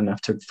 fortunate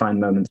enough to find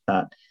moments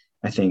that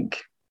I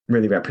think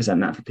really represent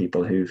that for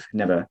people who've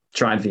never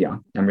tried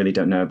VR and really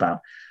don't know about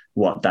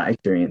what that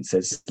experience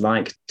is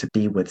like to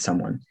be with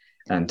someone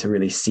and to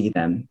really see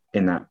them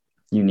in that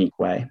unique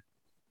way.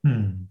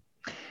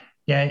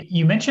 Yeah,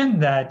 you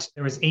mentioned that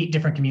there was 8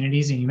 different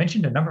communities and you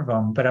mentioned a number of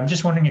them, but I'm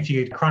just wondering if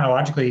you could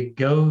chronologically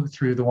go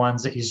through the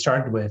ones that you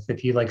started with,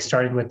 if you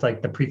started with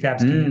the prefabs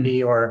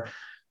community, or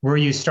where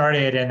you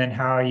started and then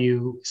how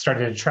you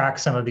started to track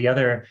some of the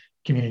other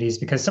communities,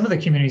 because some of the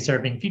communities are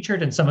being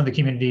featured and some of the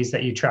communities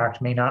that you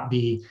tracked may not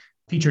be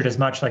featured as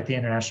much, like the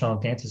International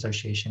Dance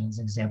Association as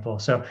an example.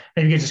 So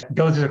maybe you could just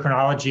go through the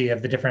chronology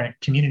of the different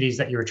communities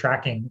that you were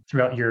tracking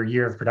throughout your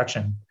year of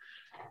production.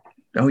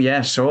 Oh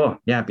yeah, sure.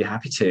 Yeah, I'd be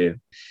happy to.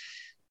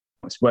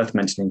 It's worth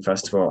mentioning,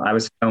 first of all, I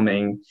was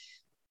filming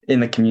in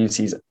the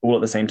communities all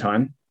at the same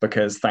time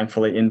because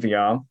thankfully in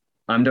VR,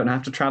 I don't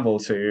have to travel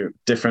to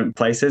different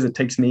places. It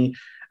takes me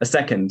a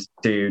second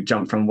to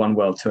jump from one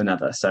world to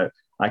another. So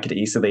I could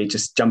easily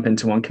just jump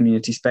into one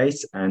community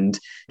space and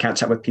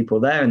catch up with people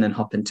there and then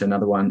hop into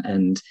another one.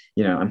 And,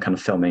 I'm kind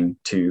of filming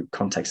two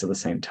contexts at the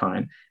same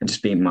time, and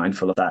just being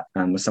mindful of that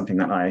was something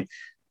that I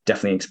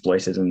definitely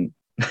exploited and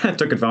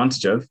took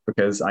advantage of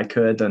because I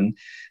could, and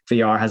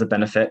VR has a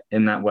benefit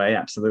in that way,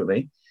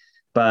 absolutely.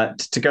 But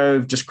to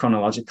go just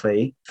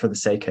chronologically for the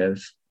sake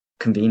of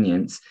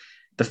convenience,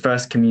 the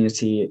first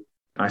community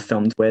I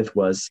filmed with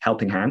was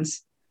Helping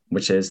Hands,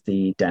 which is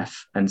the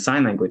deaf and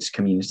sign language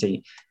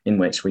community in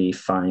which we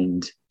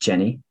find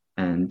Jenny.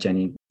 And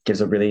Jenny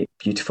gives a really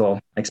beautiful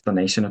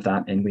explanation of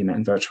that in We Met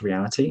in Virtual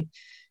Reality.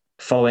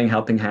 Following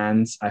Helping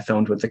Hands, I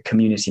filmed with the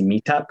Community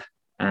Meetup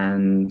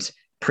and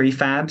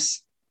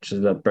Prefabs, which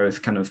are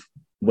both kind of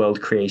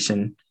world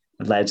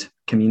creation-led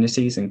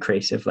communities and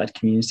creative-led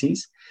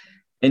communities.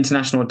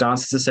 International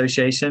Dancers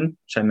Association,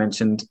 which I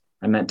mentioned,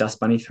 I met Dust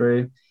Bunny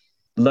through.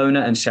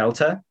 Loner and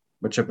Shelter,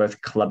 which are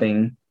both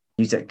clubbing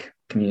music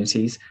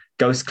communities.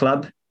 Ghost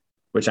Club,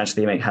 which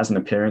actually has an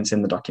appearance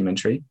in the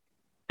documentary.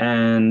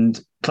 And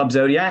Club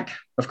Zodiac,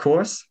 of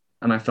course.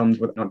 And I filmed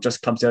with not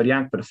just Club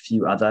Zodiac, but a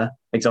few other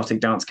exotic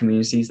dance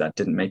communities that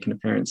didn't make an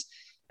appearance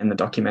in the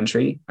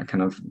documentary. I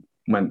kind of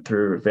went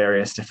through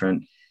various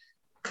different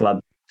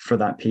clubs for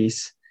that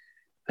piece.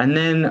 And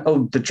then,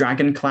 the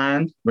Dragon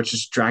Clan, which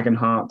is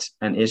Dragonheart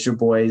and Israel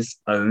Boy's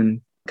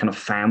own kind of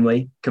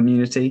family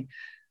community.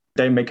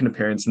 they make an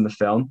appearance in the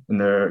film, and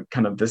they're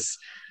kind of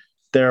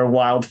they're a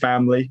wild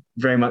family,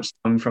 very much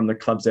from the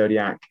Club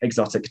Zodiac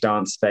exotic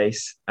dance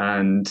space.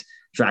 And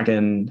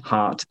Dragon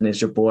Heart and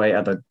Is Your Boy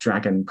are the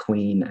dragon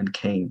queen and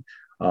king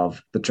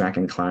of the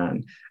Dragon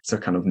Clan. It's a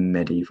kind of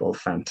medieval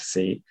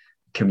fantasy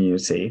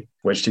community,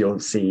 which you'll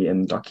see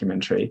in the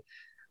documentary.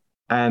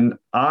 And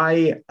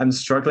I am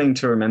struggling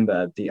to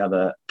remember the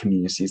other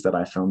communities that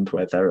I filmed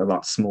with. They're a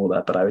lot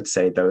smaller, but I would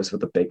say those were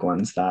the big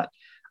ones that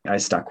I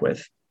stuck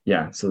with.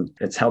 Yeah, so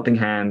it's Helping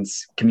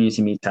Hands,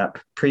 Community Meetup,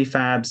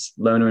 Prefabs,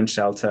 Loner and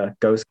Shelter,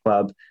 Ghost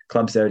Club,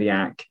 Club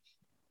Zodiac,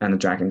 and the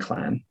Dragon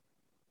Clan.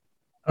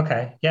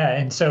 Okay, yeah.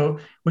 And so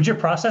would your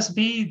process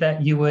be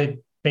that you would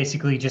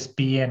basically just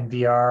be in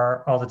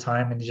VR all the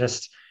time and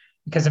just,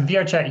 because in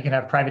VR chat, you can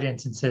have private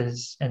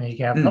instances and then you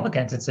can have public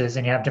instances,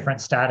 and you have different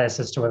status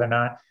as to whether or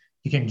not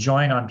you can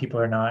join on people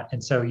or not.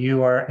 And so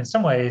you are in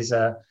some ways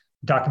a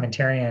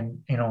documentarian,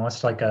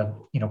 almost like a,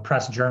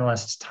 press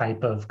journalist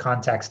type of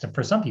context. And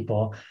for some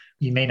people,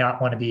 you may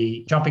not want to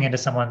be jumping into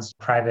someone's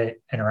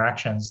private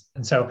interactions.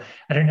 And so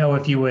I don't know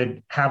if you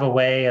would have a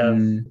way of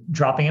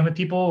dropping in with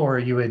people, or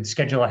you would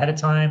schedule ahead of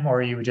time,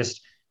 or you would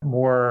just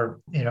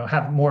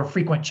have more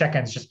frequent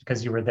check-ins just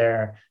because you were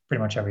there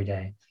pretty much every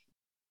day.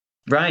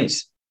 Right.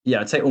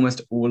 Yeah, I'd say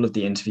almost all of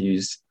the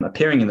interviews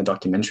appearing in the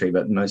documentary,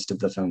 but most of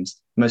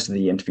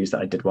the interviews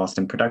that I did whilst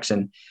in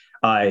production,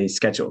 I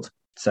scheduled.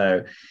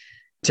 So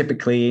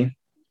typically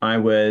I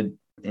would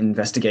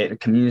investigate a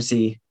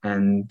community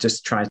and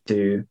just try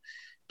to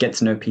get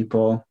to know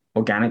people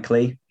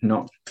organically,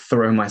 not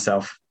throw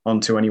myself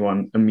onto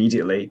anyone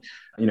immediately.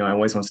 I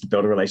always wanted to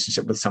build a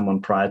relationship with someone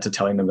prior to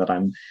telling them that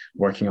I'm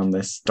working on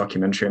this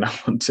documentary and I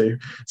want to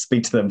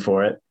speak to them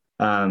for it.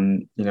 I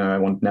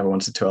never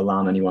wanted to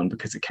alarm anyone,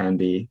 because it can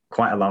be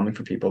quite alarming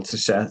for people to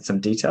share some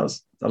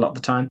details a lot of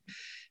the time.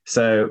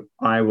 So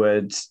I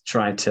would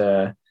try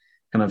to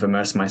kind of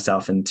immerse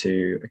myself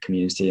into a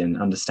community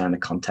and understand the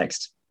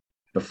context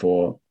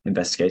before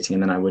investigating.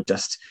 And then I would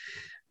just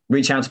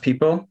reach out to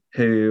people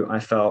who I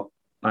felt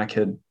I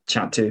could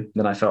chat to,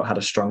 that I felt had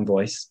a strong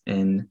voice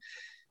in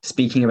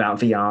speaking about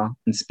VR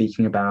and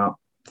speaking about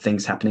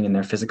things happening in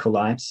their physical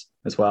lives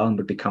as well, and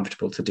would be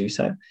comfortable to do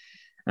so.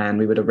 And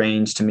we would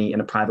arrange to meet in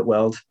a private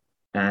world,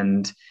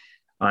 and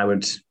I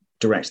would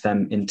direct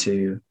them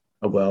into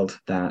a world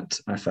that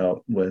I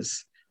felt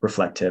was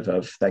reflective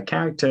of their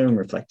character and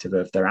reflective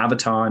of their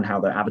avatar, and how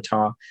their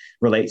avatar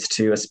relates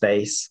to a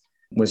space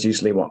was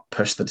usually what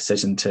pushed the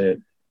decision to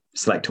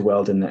select a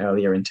world in the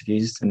earlier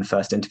interviews, in the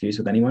first interviews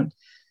with anyone.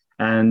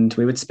 And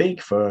we would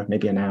speak for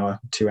maybe an hour,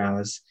 2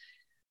 hours.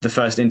 The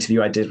first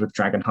interview I did with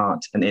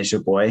Dragonheart and Is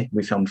Your Boy,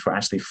 we filmed for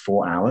actually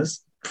 4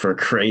 hours for a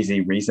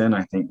crazy reason.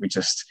 I think we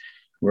just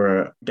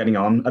were getting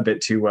on a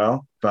bit too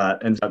well,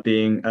 but ended up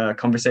being a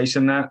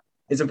conversation that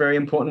is a very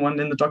important one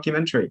in the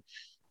documentary.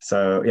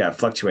 So yeah, it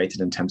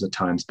fluctuated in terms of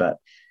times, but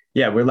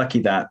yeah, we're lucky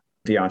that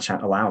VR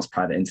chat allows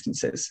private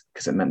instances,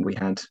 because it meant we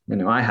had,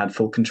 I had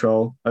full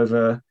control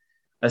over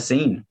a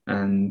scene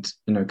and,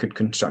 could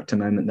construct a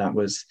moment that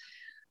was,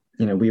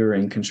 we were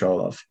in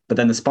control of. But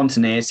then the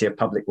spontaneity of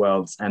public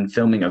worlds and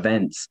filming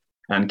events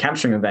and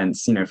capturing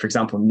events, for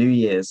example, New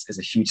Year's is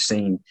a huge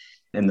scene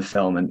in the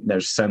film, and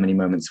there's so many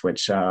moments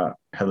which are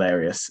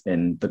hilarious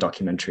in the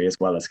documentary, as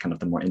well as kind of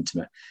the more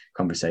intimate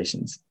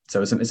conversations.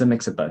 So it's a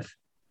mix of both.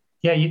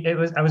 Yeah,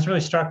 I was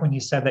really struck when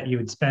you said that you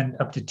would spend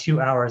up to 2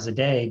 hours a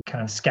day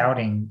kind of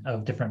scouting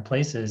of different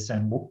places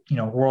and,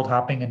 world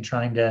hopping and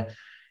trying to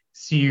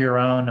see your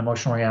own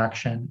emotional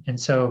reaction. And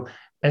so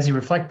as you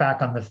reflect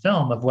back on the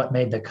film of what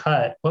made the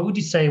cut, what would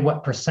you say,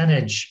 what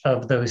percentage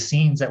of those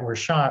scenes that were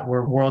shot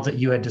were worlds that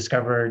you had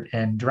discovered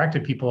and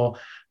directed people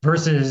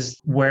versus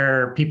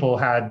where people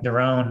had their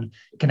own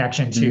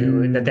connection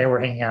to, that they were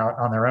hanging out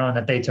on their own,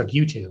 that they took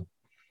you to?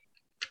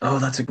 Oh,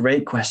 that's a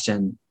great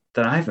question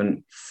that I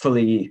haven't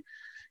fully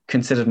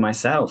considered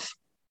myself.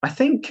 I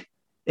think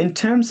in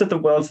terms of the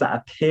worlds that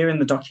appear in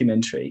the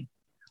documentary,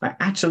 I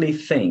actually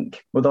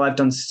think, although I've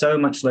done so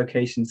much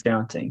location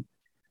scouting,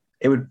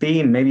 it would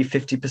be maybe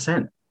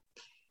 50%,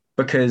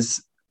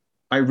 because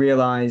I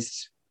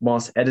realized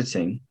whilst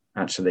editing,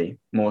 actually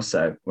more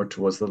so, or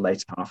towards the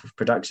later half of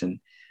production,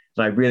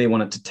 that I really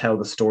wanted to tell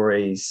the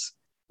stories,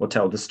 or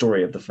tell the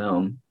story of the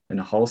film in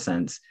a whole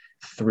sense,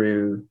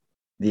 through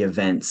the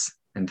events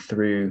and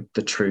through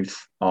the truth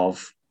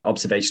of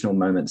observational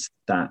moments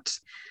that,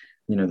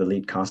 the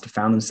lead caster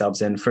found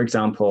themselves in. For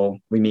example,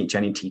 we meet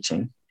Jenny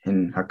teaching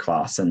in her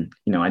class, and,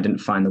 I didn't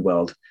find the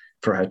world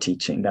for her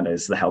teaching, that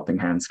is the Helping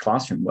Hands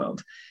classroom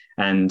world.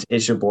 And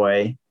Is Your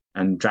Boy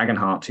and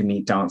Dragonheart, who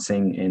meet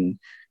dancing in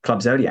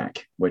Club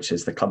Zodiac, which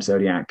is the Club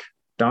Zodiac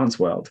dance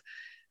world.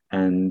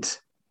 And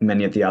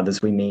many of the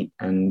others we meet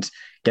and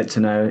get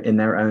to know in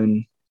their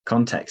own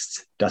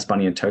contexts. Dust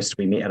Bunny and Toast,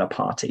 we meet at a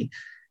party,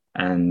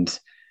 and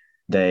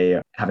they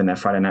are having their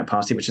Friday night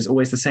party, which is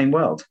always the same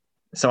world.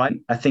 So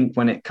I think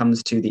when it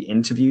comes to the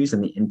interviews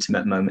and the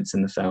intimate moments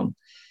in the film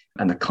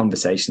and the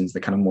conversations,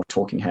 the kind of more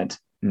talking head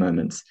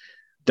moments,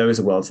 those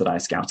are worlds that I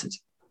scouted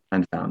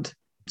and found.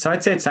 So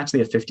I'd say it's actually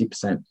a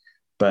 50%,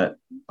 but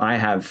I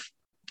have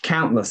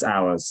countless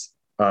hours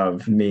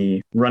of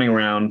me running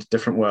around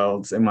different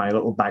worlds in my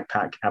little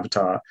backpack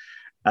avatar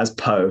as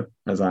Poe,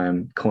 as I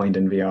am coined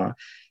in VR,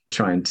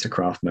 trying to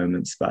craft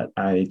moments. But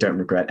I don't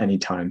regret any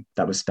time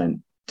that was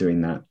spent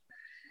doing that.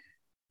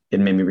 It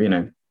made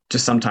me,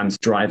 just sometimes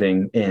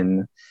driving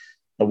in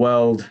a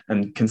world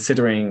and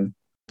considering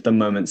the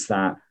moments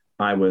that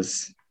I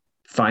was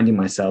finding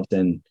myself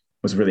in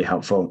was really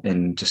helpful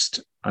in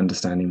just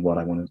understanding what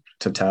I wanted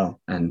to tell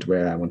and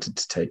where I wanted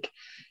to take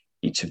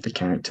each of the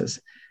characters.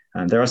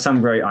 And there are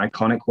some very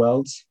iconic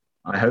worlds.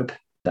 I hope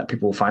that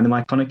people will find them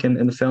iconic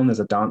in the film. There's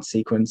a dance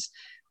sequence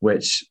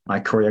which I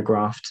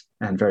choreographed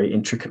and very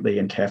intricately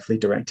and carefully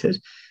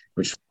directed,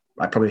 which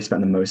I probably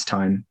spent the most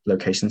time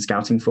location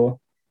scouting for.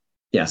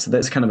 Yeah, so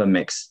there's kind of a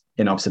mix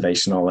in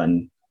observational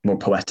and more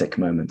poetic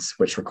moments,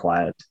 which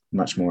required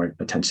much more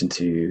attention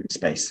to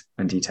space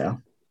and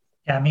detail.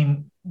 Yeah, I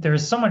mean,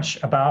 there's so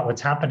much about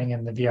what's happening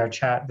in the VR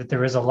chat that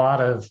there is a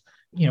lot of,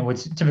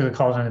 what's typically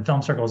called in the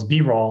film circles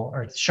B-roll,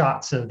 or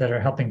shots that are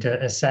helping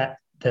to set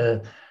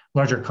the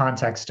larger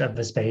context of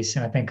the space.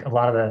 And I think a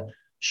lot of the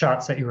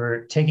shots that you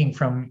were taking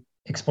from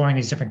exploring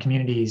these different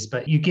communities,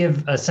 but you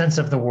give a sense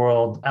of the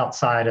world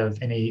outside of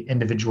any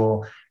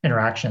individual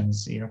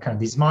interactions, kind of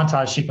these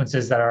montage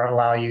sequences that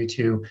allow you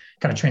to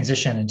kind of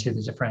transition into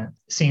the different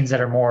scenes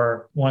that are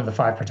more one of the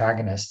five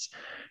protagonists.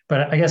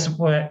 But I guess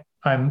what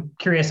I'm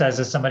curious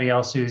as somebody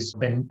else who's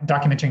been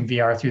documenting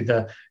VR through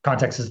the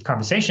context of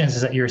conversations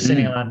is that you're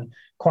sitting on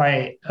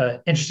quite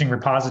an interesting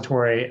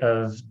repository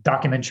of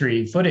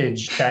documentary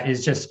footage that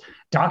is just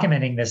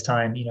documenting this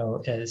time,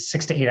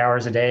 6 to 8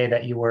 hours a day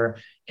that you were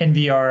in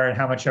VR and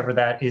how much ever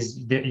that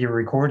is that you're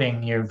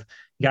recording. You've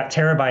got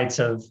terabytes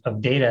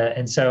of data.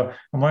 And so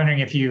I'm wondering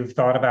if you've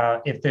thought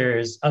about if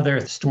there's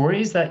other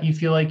stories that you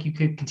feel like you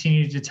could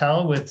continue to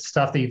tell with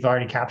stuff that you've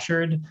already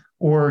captured,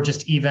 or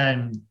just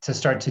even to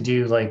start to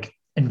do like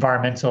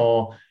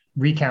environmental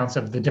recounts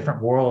of the different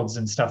worlds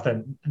and stuff,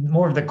 that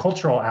more of the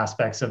cultural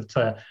aspects of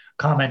to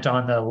comment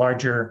on the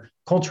larger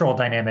cultural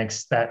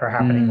dynamics that are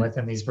happening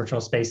within these virtual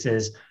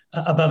spaces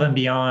above and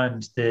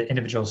beyond the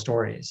individual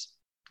stories.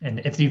 And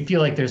if you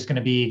feel like there's going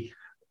to be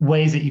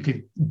ways that you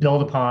could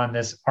build upon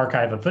this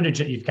archive of footage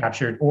that you've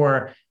captured,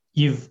 or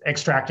you've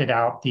extracted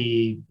out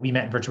the We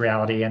Met in Virtual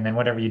Reality, and then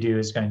whatever you do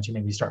is going to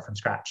maybe start from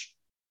scratch.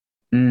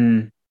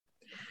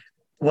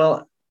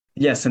 Well,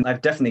 yes, and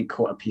I've definitely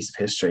caught a piece of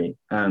history.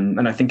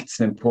 And I think it's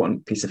an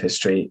important piece of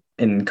history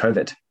in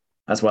COVID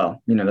as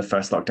well. The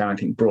first lockdown, I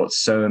think, brought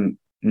so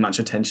much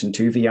attention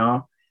to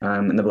VR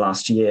in the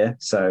last year.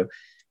 So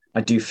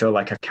I do feel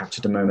like I've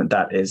captured a moment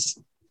that is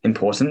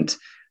important.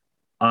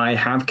 I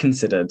have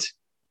considered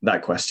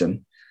that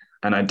question,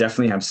 and I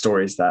definitely have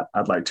stories that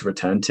I'd like to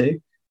return to.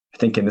 I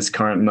think in this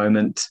current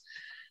moment,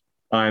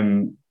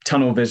 I'm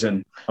tunnel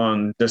vision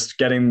on just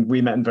getting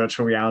We Met in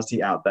Virtual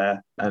Reality out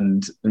there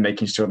and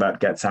making sure that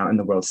gets out in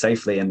the world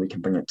safely and we can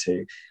bring it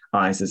to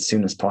eyes as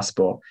soon as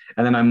possible.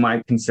 And then I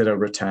might consider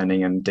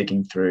returning and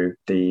digging through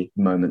the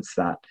moments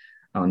that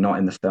are not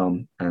in the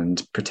film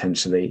and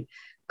potentially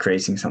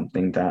creating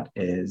something that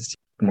is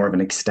more of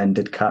an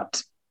extended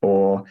cut,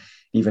 or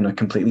even a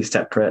completely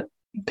separate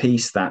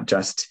piece that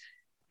just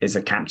is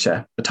a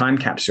time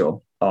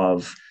capsule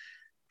of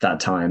that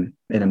time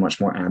in a much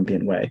more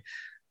ambient way.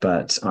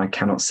 But I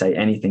cannot say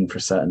anything for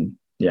certain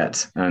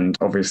yet. And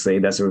obviously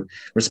there's a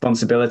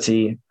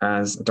responsibility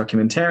as a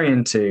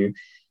documentarian to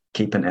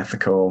keep an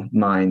ethical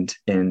mind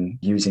in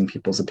using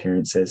people's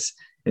appearances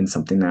in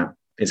something that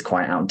is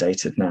quite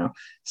outdated now.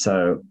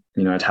 So,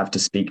 I'd have to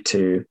speak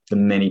to the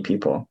many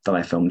people that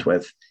I filmed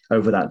with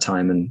over that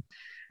time and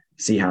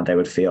see how they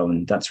would feel.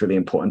 And that's really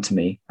important to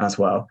me as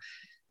well.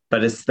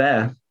 But it's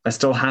there. I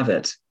still have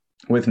it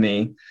with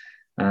me.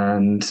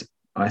 And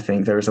I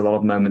think there is a lot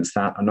of moments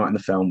that are not in the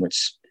film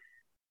which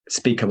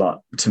speak a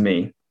lot to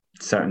me,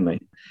 certainly.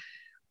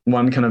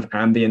 One kind of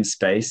ambient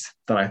space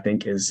that I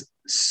think is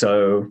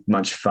so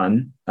much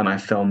fun, and I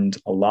filmed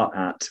a lot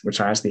at,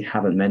 which I actually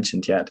haven't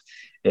mentioned yet,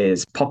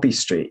 is Poppy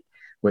Street,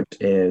 which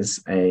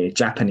is a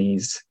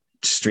Japanese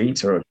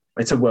street, or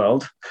it's a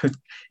world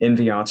in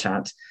VR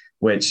chat,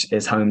 which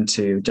is home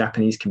to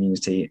Japanese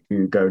community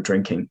who go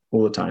drinking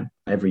all the time,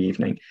 every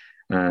evening.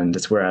 And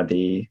it's where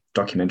the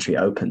documentary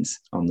opens,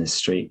 on this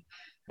street.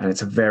 And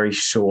it's a very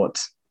short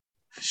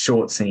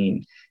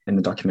scene in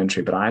the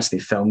documentary, but I actually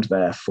filmed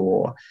there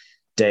for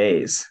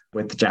days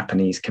with the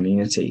Japanese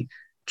community,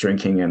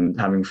 drinking and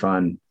having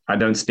fun. I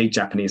don't speak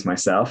Japanese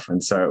myself,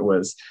 and so it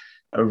was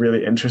a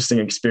really interesting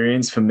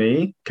experience for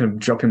me, kind of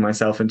dropping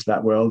myself into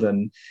that world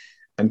and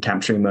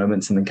capturing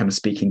moments, and then kind of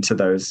speaking to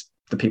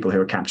the people who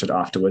were captured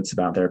afterwards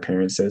about their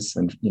appearances,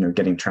 and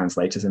getting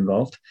translators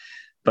involved.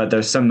 But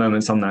there's some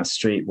moments on that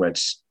street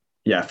which,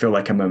 feel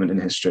like a moment in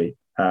history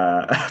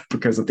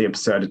because of the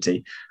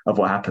absurdity of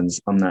what happens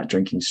on that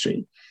drinking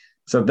street.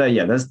 So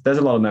there's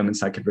a lot of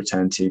moments I could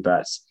return to,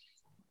 but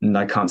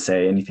I can't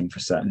say anything for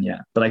certain yet.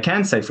 But I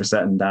can say for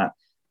certain that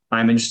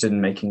I'm interested in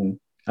making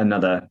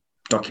another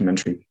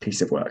documentary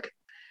piece of work,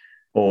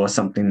 or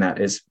something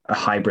that is a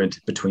hybrid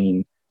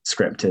between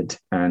scripted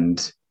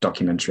and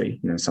documentary,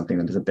 something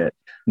that is a bit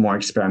more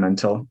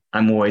experimental.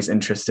 I'm always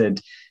interested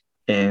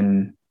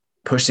in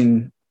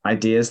pushing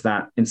ideas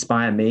that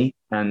inspire me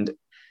and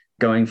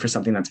going for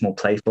something that's more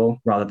playful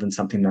rather than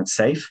something that's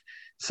safe.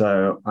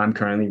 So I'm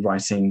currently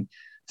writing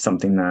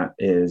something that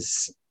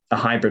is a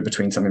hybrid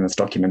between something that's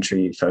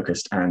documentary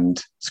focused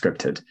and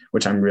scripted,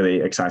 which I'm really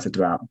excited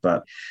about.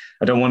 But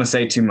I don't want to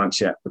say too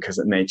much yet because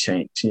it may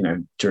change,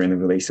 during the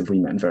release of We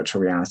Met in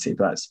Virtual Reality.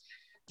 But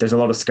there's a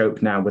lot of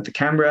scope now with the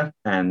camera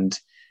and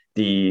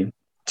the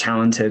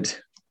talented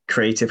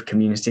creative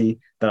community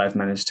that I've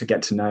managed to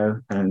get to know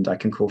and I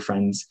can call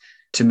friends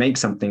to make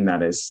something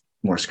that is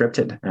more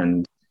scripted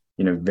and,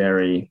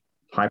 very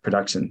high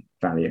production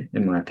value,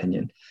 in my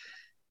opinion.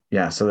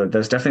 Yeah, so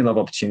there's definitely a lot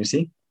of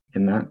opportunity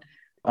in that.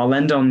 I'll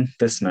end on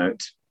this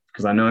note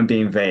because I know I'm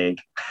being vague.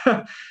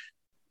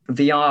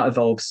 VR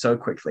evolves so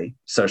quickly,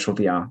 social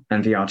VR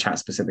and VR chat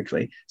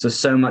specifically.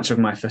 So much of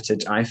my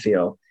footage, I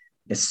feel,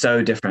 is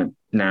so different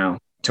now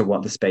to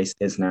what the space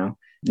is now.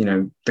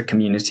 The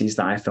communities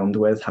that I filmed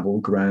with have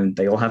all grown.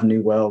 They all have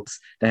new worlds.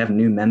 They have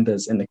new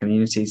members in the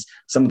communities.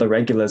 Some of the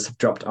regulars have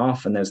dropped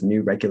off and there's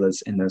new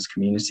regulars in those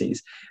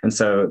communities. And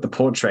so the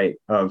portrait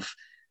of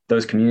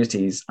those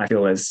communities, I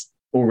feel, is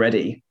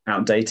already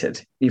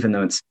outdated, even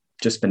though it's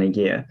just been a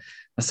year.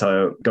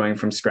 So going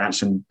from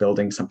scratch and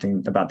building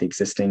something about the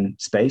existing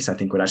space, I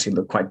think would actually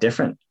look quite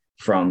different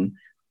from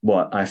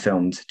what I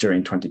filmed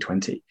during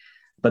 2020.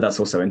 But that's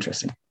also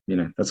interesting.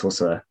 That's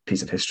also a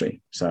piece of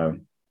history. So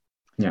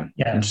yeah,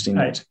 interesting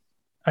note.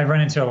 I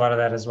run into a lot of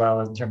that as well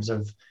in terms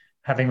of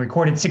having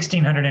recorded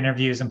 1,600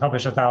 interviews and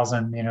published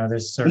 1,000.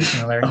 There's sort of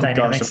similar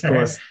dynamics of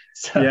course.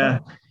 So, yeah.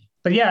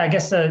 But yeah, I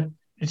guess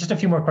just a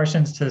few more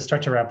questions to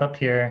start to wrap up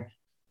here.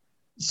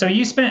 So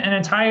you spent an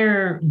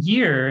entire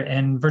year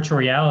in virtual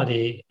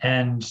reality,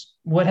 and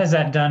what has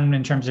that done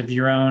in terms of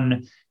your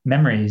own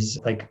memories?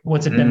 Like,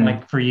 what's it been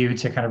like for you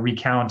to kind of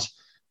recount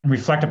and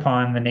reflect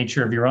upon the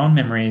nature of your own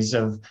memories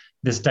of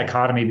this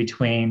dichotomy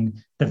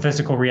between the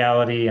physical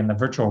reality and the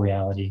virtual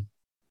reality?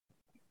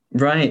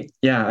 Right.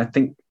 Yeah, I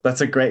think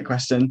that's a great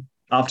question.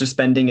 After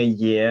spending a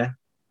year,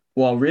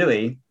 well,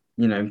 really,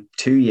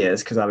 2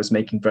 years, because I was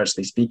making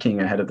Virtually Speaking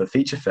ahead of the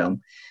feature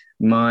film,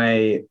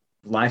 my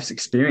life's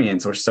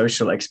experience or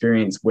social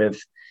experience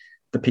with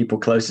the people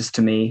closest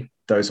to me,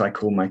 those I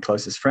call my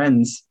closest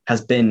friends,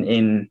 has been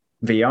in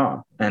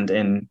VR and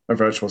in a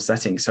virtual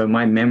setting. So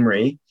my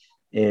memory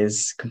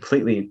is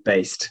completely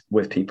based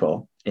with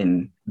people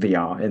in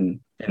VR,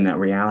 in that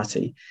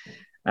reality.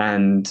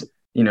 And,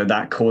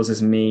 that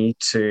causes me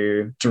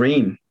to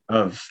dream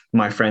of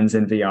my friends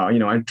in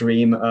VR. I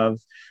dream of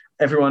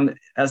everyone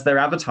as their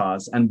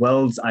avatars and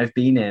worlds I've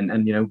been in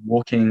and,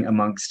 walking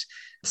amongst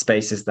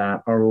spaces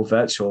that are all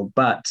virtual.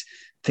 But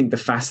I think the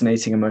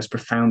fascinating and most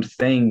profound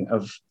thing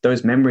of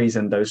those memories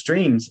and those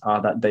dreams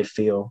are that they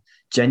feel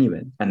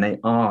genuine, and they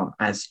are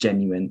as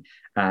genuine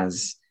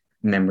as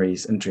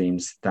memories and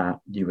dreams that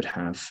you would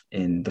have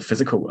in the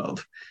physical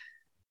world.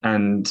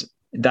 And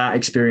that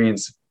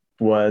experience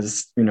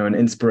was, an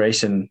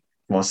inspiration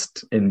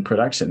whilst in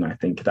production. I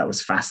think that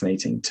was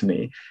fascinating to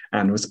me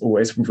and was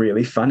always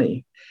really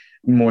funny.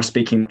 More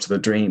speaking to the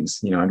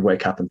dreams, I'd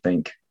wake up and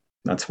think,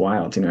 that's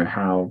wild,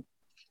 how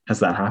has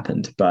that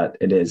happened? But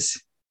it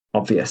is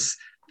obvious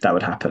that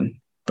would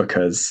happen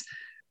because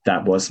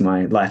that was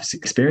my life's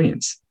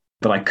experience.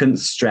 But I couldn't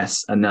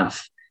stress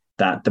enough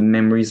that the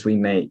memories we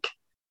make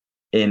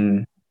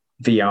in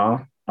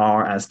VR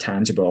are as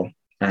tangible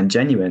and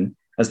genuine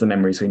as the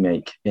memories we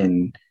make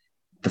in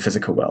the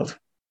physical world.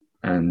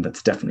 And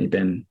that's definitely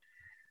been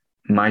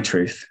my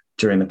truth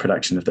during the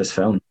production of this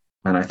film.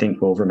 And I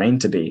think will remain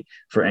to be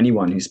for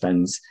anyone who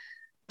spends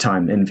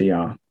time in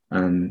VR.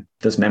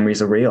 Those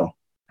memories are real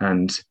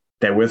and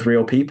they're with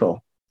real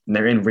people and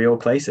they're in real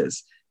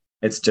places.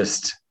 It's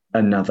just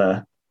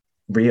another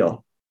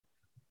reel.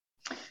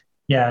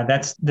 Yeah,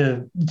 that's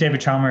the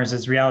David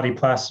Chalmers' Reality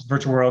Plus,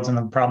 Virtual Worlds and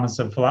the Problems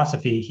of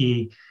Philosophy.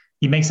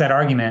 He makes that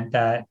argument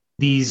that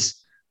these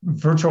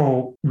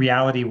virtual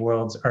reality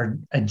worlds are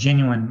a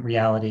genuine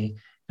reality,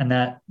 and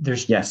that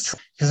there's because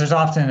there's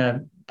often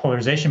a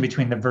polarization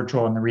between the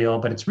virtual and the real,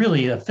 but it's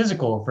really a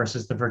physical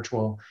versus the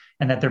virtual,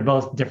 and that they're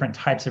both different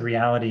types of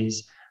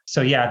realities.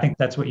 So yeah, I think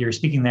that's what you're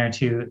speaking there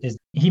to, is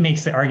he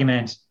makes the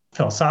argument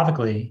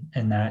philosophically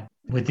in that,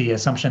 with the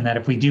assumption that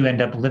if we do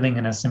end up living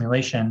in a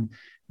simulation,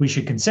 we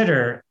should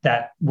consider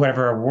that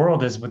whatever our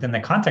world is within the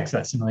context of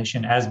that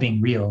simulation as being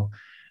real.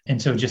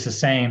 And so just the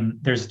same,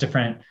 there's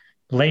different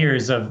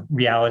layers of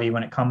reality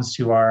when it comes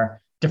to our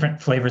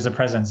different flavors of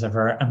presence, of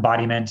our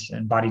embodiment,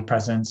 embodied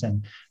presence,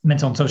 and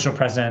mental and social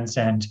presence,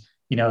 and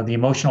the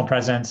emotional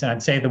presence. And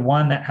I'd say the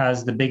one that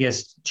has the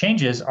biggest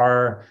changes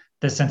are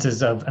the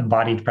senses of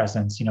embodied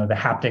presence, the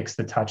haptics,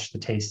 the touch, the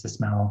taste, the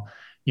smell.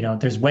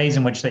 There's ways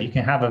in which that you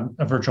can have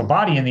a virtual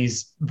body in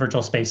these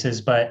virtual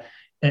spaces, but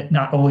it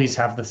not always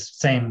have the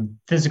same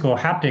physical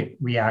haptic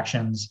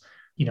reactions,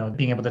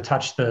 being able to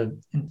touch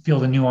feel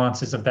the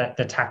nuances of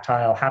the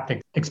tactile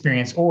haptic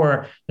experience,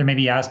 or there may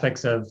be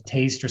aspects of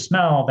taste or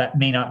smell that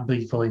may not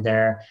be fully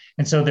there.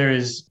 And so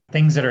there's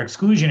things that are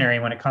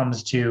exclusionary when it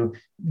comes to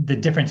the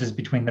differences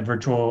between the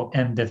virtual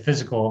and the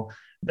physical,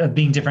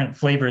 being different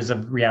flavors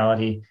of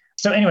reality.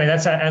 So anyway,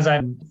 that's as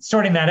I'm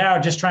sorting that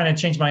out, just trying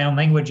to change my own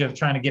language of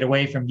trying to get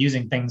away from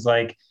using things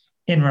like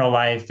in real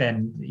life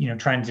and,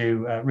 trying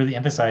to really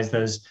emphasize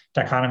those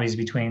dichotomies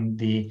between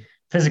the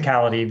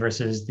physicality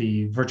versus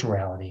the virtual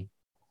reality.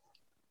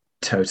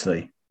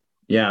 Totally.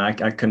 Yeah,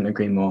 I couldn't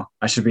agree more.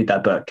 I should read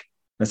that book.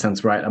 That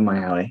sounds right up my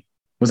alley.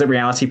 Was it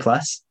Reality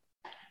Plus?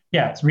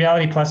 Yeah, it's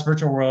Reality Plus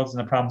Virtual Worlds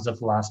and the Problems of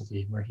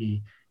Philosophy, where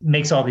he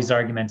makes all these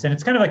arguments. And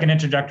it's kind of like an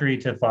introductory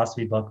to a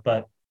philosophy book,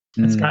 but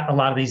it's got a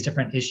lot of these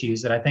different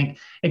issues that I think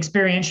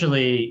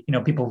experientially,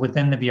 people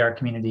within the VR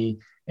community,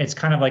 it's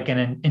kind of like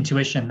an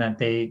intuition that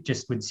they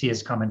just would see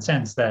as common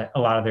sense, that a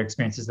lot of their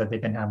experiences that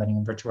they've been having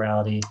in virtual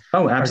reality.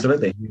 Oh,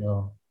 absolutely.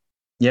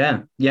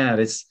 Yeah.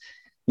 It's,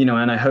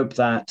 and I hope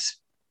that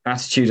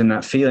attitude and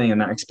that feeling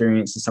and that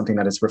experience is something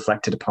that is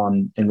reflected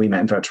upon in We Met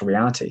in Virtual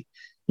Reality,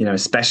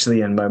 especially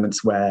in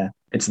moments where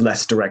it's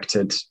less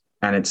directed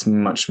and it's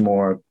much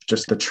more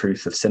just the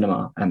truth of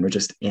cinema. And we're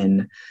just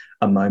in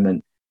a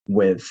moment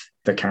with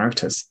the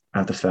characters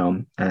of the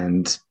film.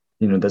 And,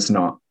 there's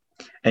not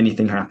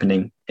anything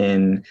happening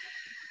in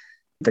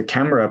the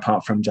camera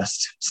apart from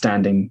just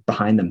standing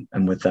behind them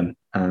and with them.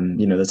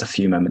 There's a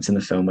few moments in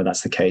the film where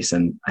that's the case.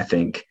 And I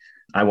think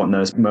I want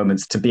those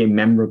moments to be a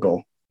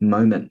memorable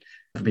moment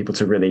for people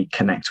to really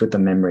connect with the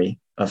memory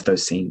of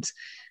those scenes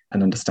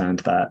and understand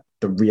that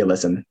the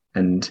realism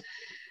and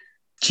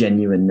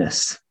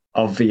genuineness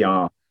of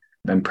VR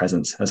and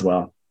presence as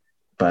well.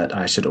 But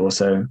I should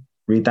also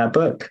read that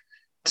book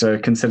to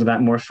consider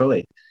that more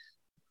fully.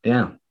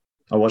 Yeah,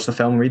 I'll watch the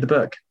film and read the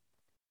book.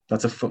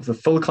 That's the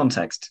full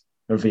context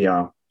of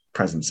VR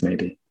presence,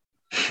 maybe.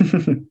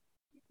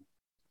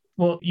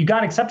 Well, you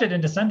got accepted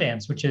into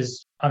Sundance, which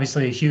is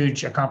obviously a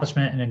huge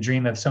accomplishment and a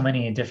dream of so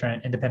many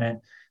different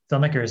independent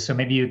filmmakers. So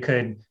maybe you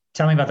could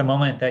tell me about the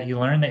moment that you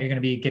learned that you're going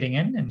to be getting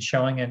in and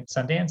showing at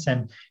Sundance.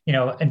 And,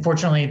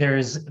 unfortunately,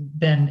 there's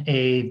been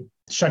a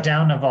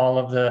shutdown of all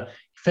of the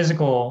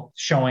physical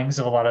showings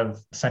of a lot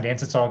of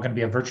Sundance. It's all going to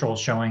be a virtual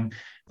showing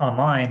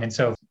online. And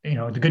so,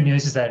 the good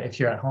news is that if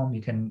you're at home,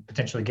 you can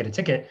potentially get a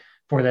ticket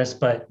for this.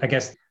 But I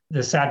guess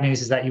the sad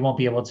news is that you won't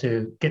be able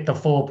to get the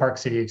full Park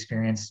City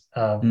experience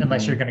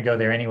unless you're going to go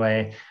there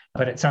anyway.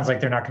 But it sounds like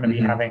they're not going to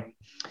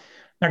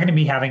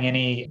be having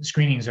any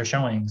screenings or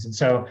showings. And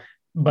so,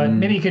 but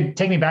maybe you could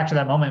take me back to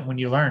that moment when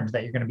you learned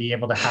that you're going to be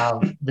able to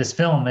have this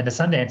film into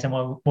Sundance, and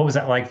what was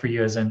that like for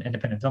you as an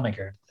independent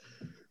filmmaker?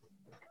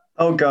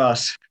 Oh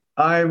gosh,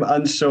 I'm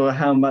unsure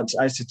how much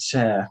I should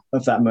share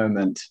of that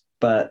moment,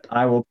 but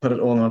I will put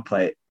it all on a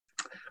plate.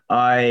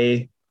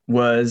 I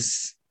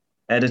was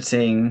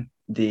editing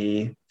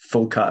the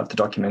full cut of the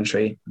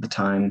documentary at the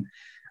time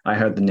I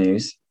heard the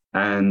news,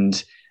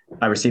 and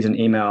I received an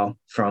email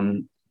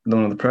from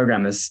one of the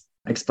programmers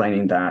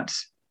explaining that,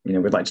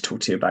 we'd like to talk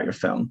to you about your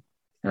film.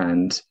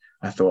 And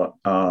I thought,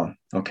 oh,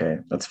 okay,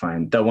 that's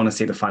fine. They'll want to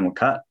see the final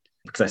cut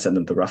because I sent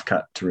them the rough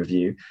cut to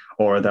review,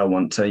 or they'll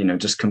want to,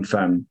 just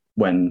confirm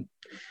when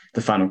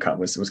the final cut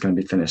was going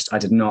to be finished. I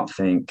did not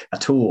think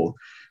at all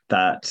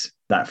that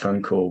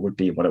phone call would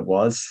be what it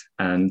was.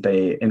 And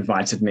they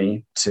invited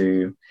me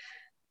to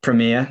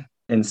premiere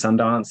in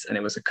Sundance, and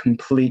it was a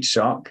complete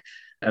shock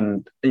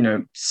and,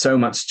 so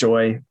much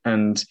joy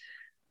and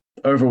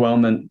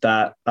overwhelmment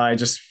that I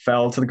just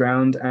fell to the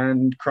ground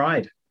and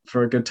cried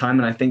for a good time.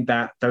 And I think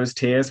that those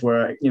tears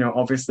were,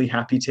 obviously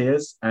happy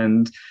tears,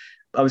 and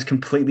I was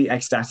completely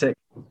ecstatic,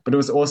 but it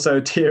was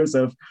also tears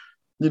of,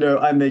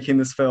 I'm making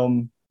this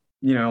film,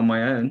 on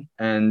my own,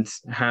 and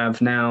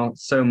have now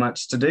so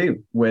much to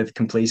do with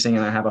completing,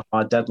 and I have a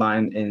hard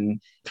deadline in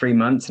 3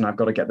 months, and I've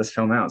got to get this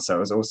film out. So it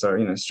was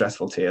also,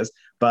 stressful tears,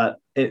 but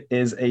it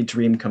is a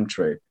dream come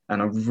true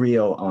and a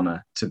real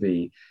honor to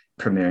be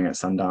premiering at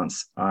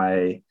Sundance.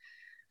 I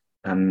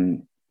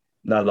am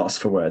lost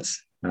for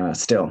words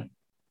still,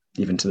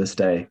 even to this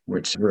day,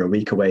 which we're a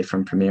week away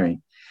from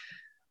premiering.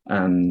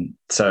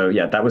 So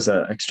yeah, that was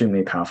an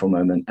extremely powerful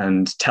moment,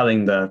 and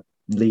telling the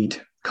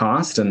lead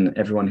cast and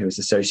everyone who was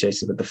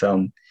associated with the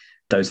film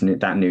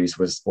that news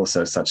was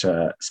also such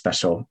a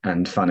special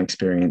and fun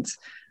experience,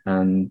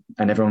 and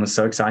everyone was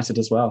so excited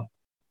as well.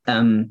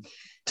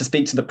 To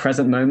speak to the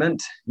present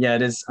moment, yeah,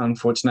 it is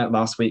unfortunate.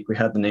 Last week we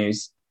heard the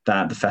news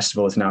that the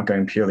festival is now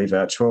going purely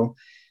virtual,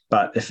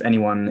 but if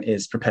anyone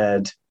is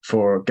prepared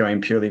for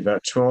going purely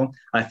virtual,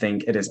 I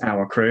think it is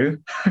our crew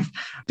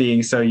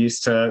being so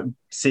used to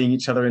seeing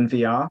each other in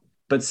VR.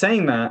 But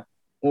saying that,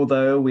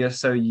 although we are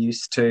so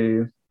used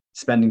to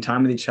spending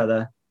time with each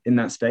other in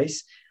that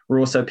space, we're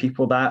also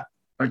people that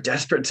are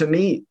desperate to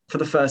meet for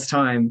the first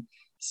time.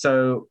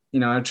 So,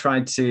 I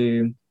tried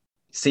to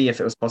see if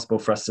it was possible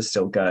for us to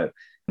still go.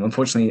 And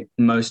unfortunately,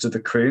 most of the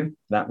crew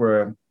that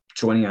were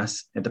joining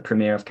us at the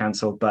premiere have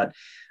cancelled, but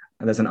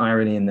there's an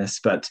irony in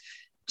this. But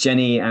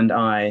Jenny and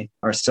I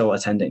are still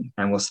attending,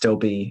 and we'll still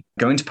be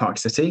going to Park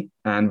City,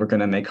 and we're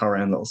going to make our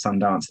own little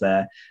Sundance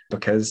there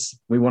because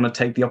we want to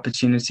take the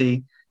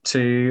opportunity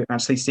to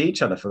actually see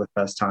each other for the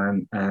first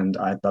time. And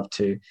I'd love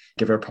to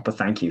give her a proper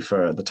thank you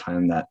for the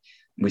time that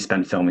we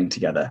spent filming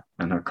together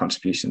and her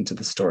contribution to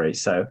the story.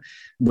 So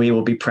we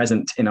will be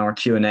present in our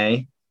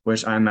Q&A,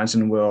 which I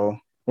imagine will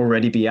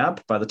already be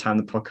up by the time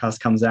the podcast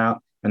comes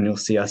out, and you'll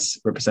see us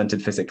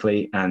represented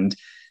physically, and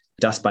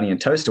Dust Bunny and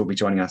Toast will be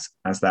joining us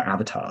as their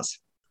avatars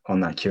on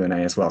that Q&A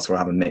as well. So we'll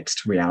have a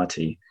mixed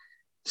reality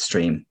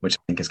stream, which I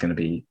think is going to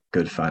be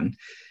good fun.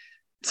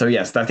 So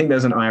yes, I think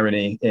there's an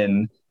irony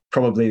in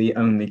probably the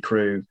only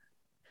crew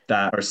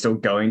that are still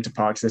going to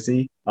Park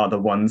City are the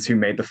ones who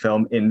made the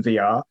film in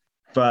VR.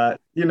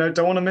 But,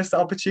 don't want to miss the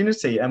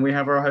opportunity. And we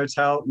have our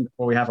hotel,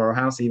 or we have our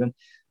house even,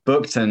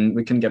 booked, and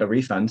we couldn't get a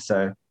refund.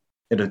 So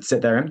it would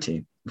sit there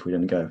empty if we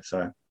didn't go.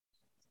 So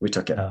we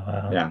took it. Oh,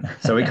 wow. Yeah.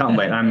 So we can't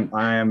wait.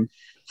 I am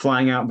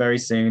flying out very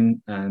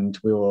soon, and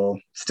we will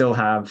still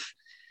have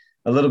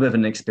a little bit of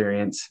an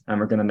experience, and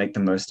we're going to make the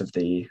most of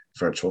the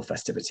virtual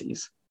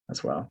festivities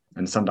as well.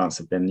 And Sundance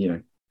have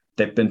been,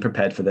 they've been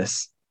prepared for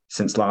this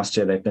since last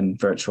year. They've been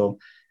virtual,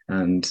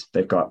 and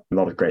they've got a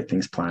lot of great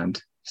things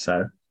planned.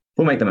 So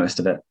we'll make the most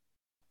of it.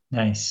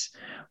 Nice.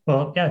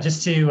 Well, yeah,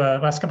 just to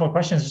last couple of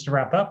questions just to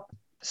wrap up.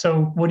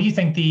 So what do you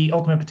think the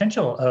ultimate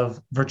potential of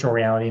virtual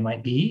reality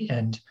might be,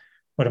 and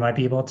what it might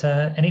be able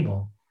to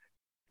enable?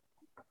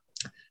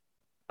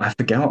 I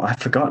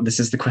forgot. This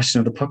is the question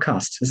of the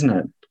podcast, isn't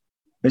it?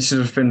 It should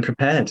have been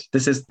prepared.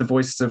 This is the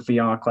Voices of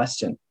VR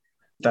question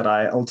that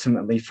I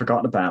ultimately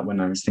forgot about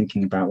when I was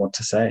thinking about what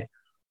to say.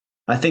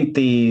 I think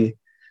the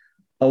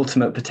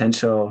ultimate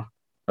potential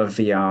of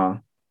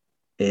VR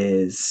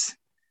is,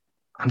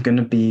 I'm going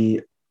to be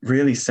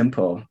really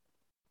simple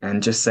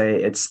and just say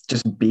it's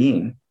just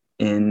being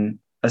in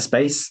a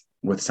space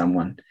with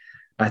someone.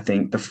 I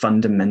think the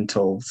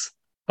fundamentals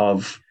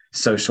of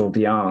social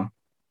VR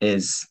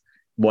is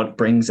what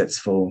brings its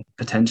full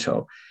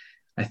potential.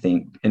 I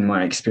think in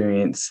my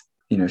experience,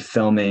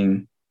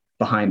 filming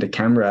behind a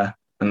camera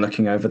and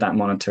looking over that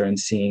monitor and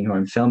seeing who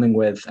I'm filming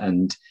with,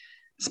 and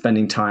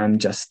spending time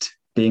just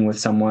being with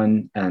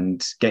someone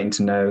and getting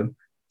to know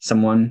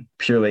someone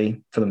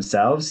purely for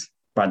themselves,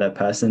 by their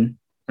person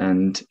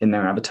and in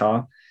their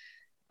avatar,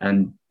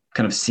 and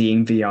kind of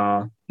seeing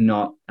VR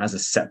not as a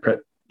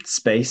separate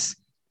space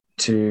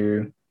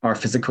to our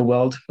physical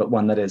world, but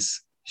one that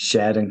is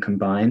shared and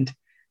combined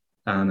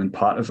and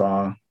part of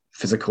our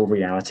physical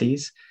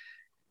realities,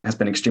 has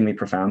been extremely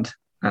profound.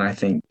 And I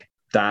think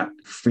that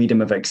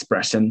freedom of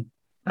expression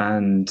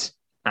and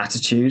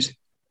attitude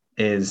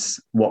is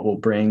what will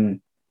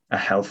bring a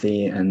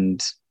healthy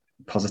and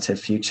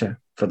positive future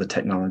for the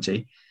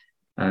technology.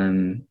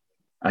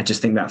 I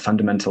just think that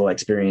fundamental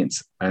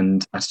experience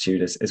and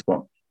attitude is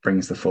what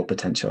brings the full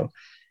potential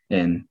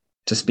in.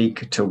 To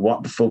speak to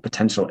what the full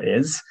potential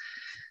is,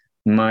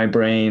 my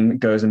brain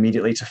goes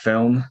immediately to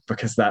film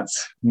because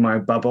that's my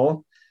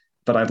bubble,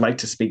 but I'd like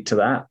to speak to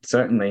that.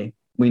 Certainly,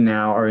 we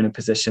now are in a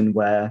position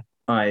where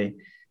I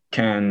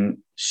can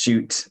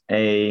shoot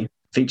a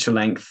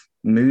feature-length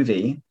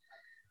movie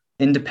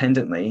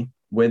independently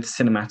with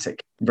cinematic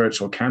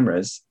virtual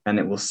cameras, and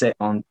it will sit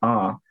on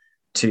par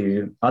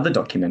to other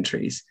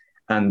documentaries.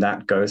 And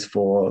that goes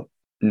for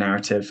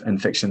narrative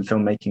and fiction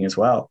filmmaking as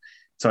well.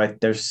 So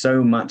there's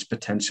so much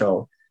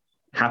potential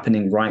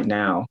happening right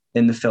now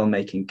in the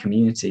filmmaking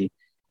community,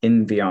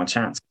 in VR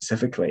chat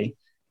specifically,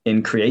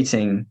 in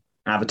creating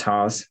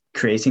avatars,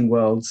 creating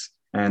worlds,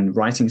 and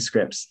writing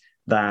scripts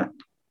that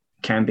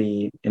can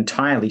be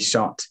entirely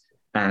shot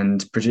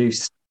and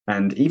produced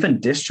and even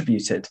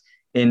distributed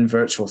in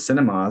virtual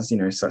cinemas,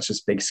 such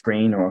as Big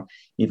Screen or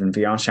even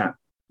VR chat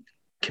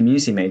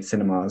community-made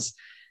cinemas,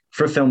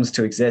 for films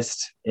to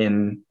exist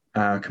in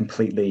a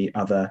completely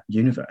other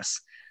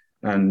universe.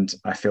 And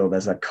I feel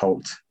there's a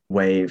cult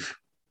wave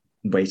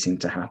waiting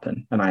to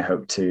happen, and I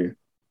hope to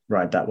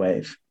ride that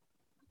wave.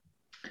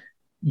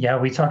 Yeah,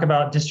 we talk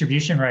about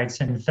distribution rights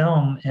in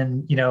film,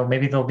 and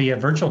maybe there'll be a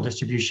virtual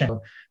distribution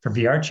for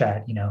VR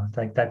chat,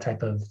 like that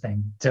type of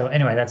thing. So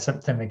anyway, that's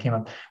something that came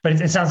up.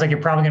 But it sounds like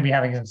you're probably going to be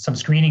having some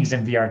screenings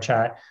in VR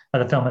chat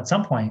of the film at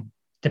some point,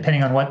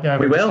 depending on what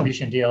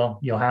distribution deal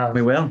you'll have.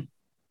 We will.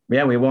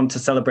 Yeah, we want to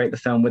celebrate the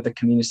film with the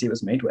community it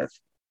was made with.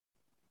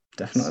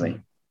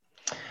 Definitely.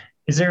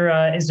 Is there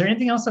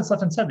anything else that's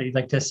left unsaid that you'd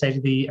like to say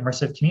to the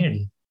immersive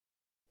community?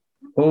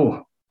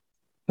 Oh,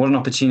 what an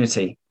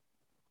opportunity.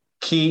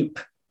 Keep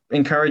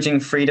encouraging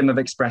freedom of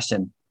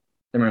expression,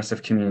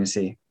 immersive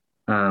community.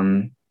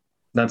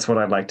 That's what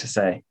I'd like to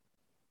say.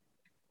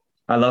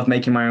 I love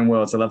making my own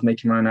worlds. I love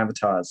making my own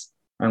avatars.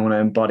 I want to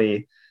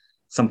embody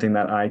something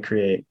that I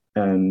create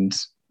and,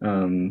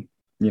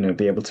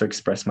 be able to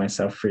express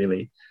myself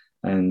freely.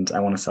 And I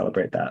want to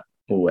celebrate that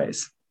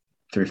always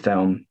through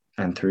film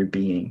and through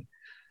being.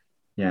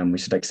 Yeah, and we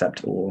should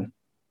accept all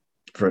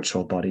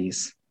virtual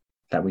bodies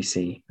that we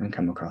see and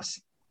come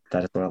across.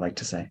 That is what I like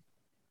to say.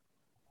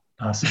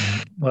 Awesome.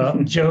 Well,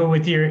 Joe,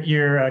 with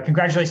your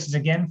congratulations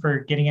again for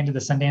getting into the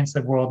Sundance,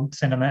 the World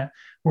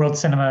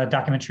Cinema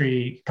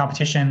Documentary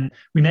Competition.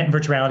 We Met in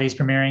Virtuality is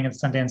premiering at the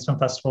Sundance Film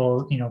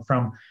Festival,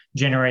 from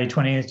January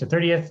 20th to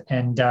 30th.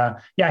 And I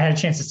had a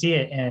chance to see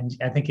it, and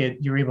I think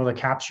you were able to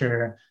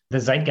capture the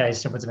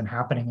zeitgeist of what's been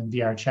happening in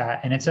VR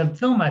chat. And it's a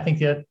film I think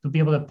that will be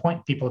able to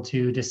point people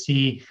to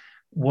see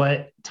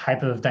what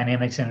type of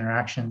dynamics and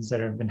interactions that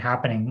have been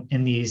happening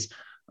in these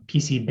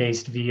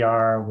PC-based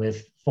VR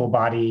with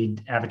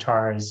full-bodied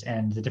avatars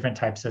and the different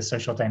types of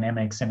social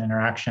dynamics and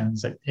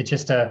interactions. It's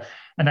just a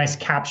nice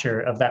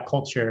capture of that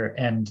culture,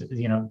 and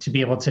to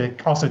be able to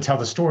also tell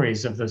the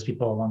stories of those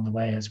people along the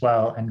way as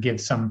well, and give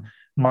some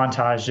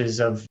montages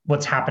of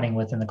what's happening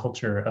within the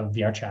culture of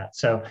VR chat.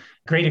 So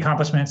great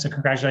accomplishment. So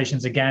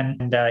congratulations again.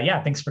 And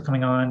thanks for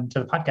coming on to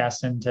the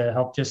podcast and to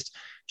help just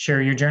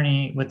share your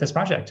journey with this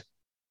project.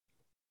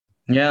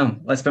 Yeah,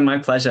 it's been my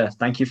pleasure.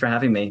 Thank you for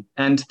having me.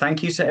 And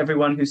thank you to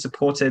everyone who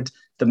supported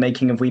the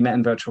making of We Met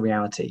in Virtual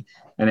Reality,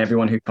 and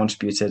everyone who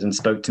contributed and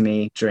spoke to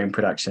me during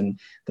production.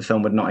 The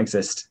film would not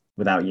exist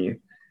without you.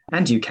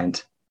 And you,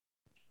 Kent.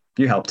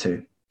 You helped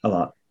too, a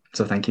lot.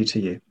 So thank you to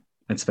you.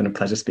 It's been a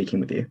pleasure speaking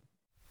with you.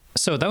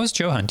 So that was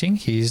Joe Hunting.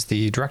 He's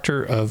the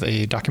director of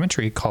a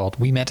documentary called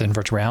We Met in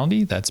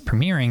Virtuality that's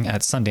premiering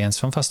at Sundance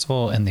Film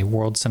Festival and the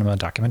World Cinema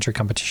Documentary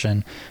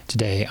Competition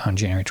today on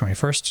January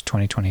 21st,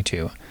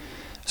 2022.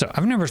 So I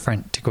have a number of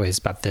different takeaways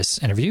about this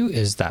interview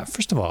is that,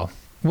 first of all,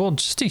 well,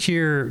 just to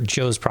hear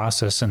Joe's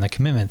process and the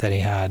commitment that he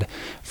had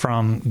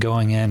from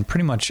going in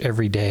pretty much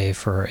every day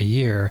for a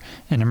year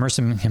and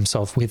immersing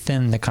himself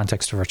within the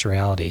context of virtual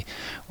reality.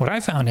 What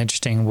I found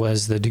interesting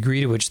was the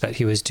degree to which that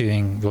he was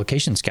doing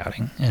location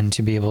scouting, and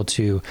to be able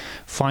to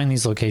find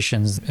these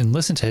locations and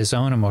listen to his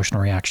own emotional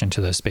reaction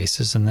to those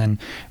spaces, and then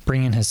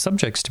bring in his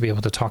subjects to be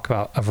able to talk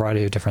about a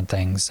variety of different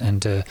things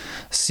and to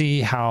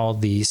see how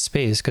the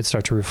space could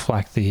start to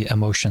reflect the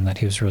emotion that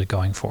he was really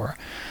going for.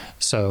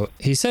 So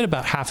he said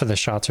about half of the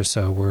shots or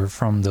so were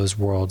from those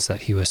worlds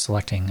that he was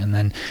selecting. And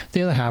then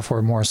the other half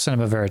were more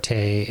cinema verite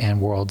and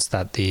worlds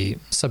that the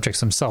subjects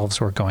themselves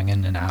were going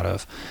in and out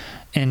of.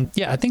 And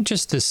I think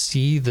just to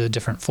see the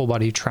different full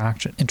body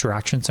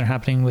interactions that are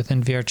happening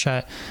within VR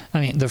chat.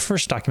 I mean, the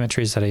first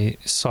documentaries that I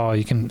saw,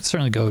 you can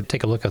certainly go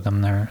take a look at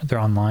them. They're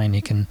online.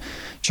 You can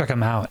check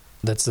them out.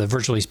 That's the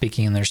Virtually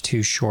Speaking, and there's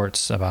two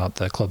shorts about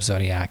the Club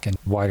Zodiac and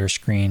wider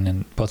screen,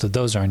 and both of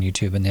those are on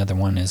YouTube, and the other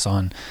one is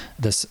on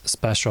this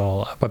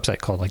special website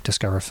called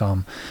Discover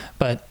Film.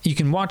 But you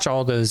can watch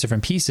all those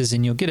different pieces,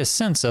 and you'll get a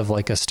sense of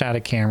a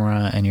static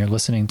camera, and you're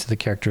listening to the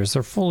characters.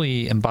 They're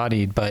fully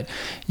embodied, but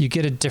you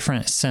get a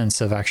different sense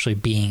of actually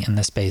being in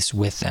the space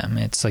with them.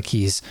 It's like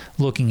he's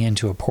looking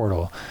into a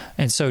portal.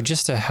 And so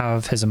just to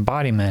have his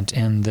embodiment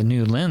and the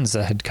new lens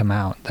that had come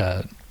out,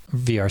 the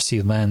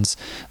VRC lens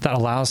that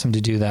allows him to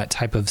do that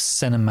type of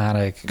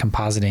cinematic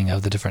compositing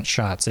of the different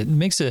shots. It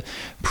makes a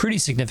pretty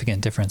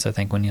significant difference, I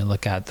think, when you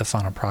look at the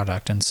final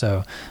product. And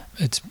so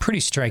it's pretty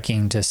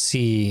striking to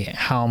see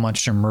how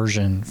much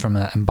immersion from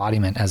that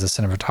embodiment as a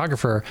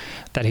cinematographer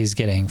that he's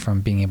getting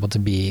from being able to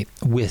be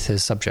with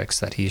his subjects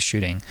that he's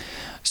shooting.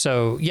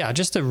 So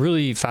just a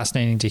really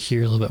fascinating to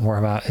hear a little bit more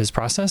about his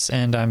process.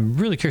 And I'm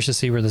really curious to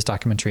see where this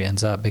documentary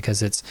ends up,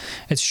 because it's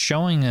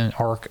showing an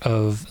arc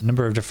of a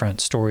number of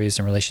different stories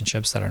and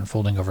relationships that are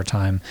unfolding over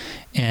time.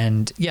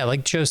 And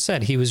like Joe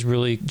said, he was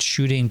really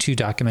shooting two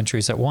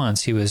documentaries at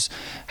once. He was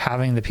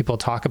having the people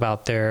talk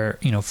about their,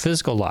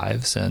 physical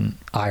lives and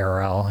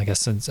IRL, I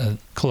guess it's a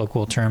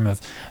colloquial term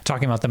of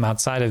talking about them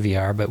outside of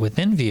VR, but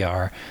within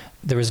VR,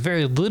 there was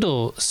very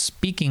little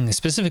speaking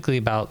specifically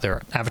about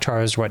their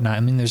avatars or whatnot. I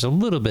mean, there's a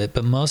little bit,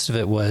 but most of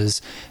it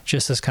was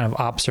just this kind of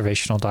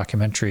observational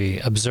documentary,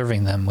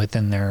 observing them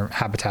within their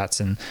habitats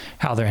and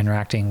how they're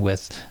interacting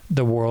with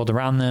the world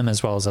around them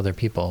as well as other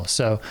people.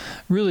 So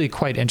really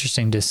quite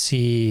interesting to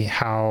see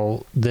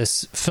how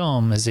this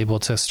film is able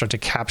to start to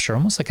capture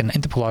almost like an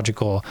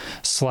anthropological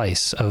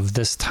slice of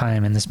this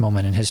time and this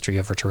moment in history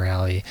of virtual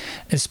reality.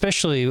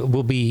 Especially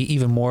will be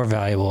even more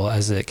valuable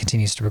as it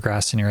continues to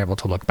progress and you're able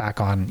to look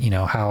back on,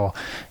 how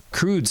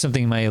crude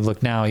something may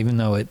look now, even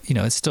though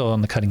it's still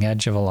on the cutting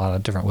edge of a lot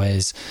of different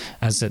ways.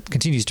 As it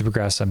continues to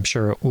progress, I'm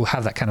sure we'll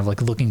have that kind of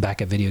looking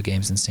back at video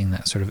games and seeing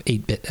that sort of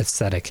 8-bit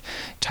aesthetic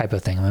type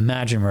of thing. I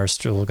imagine we're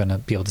still going to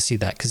be able to see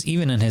that, because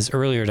even in his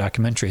earlier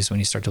documentaries, when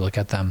you start to look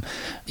at them,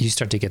 you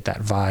start to get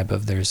that vibe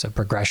of there's a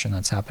progression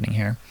that's happening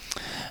here.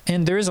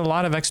 And there is a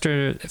lot of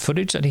extra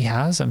footage that he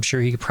has. I'm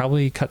sure he could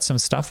probably cut some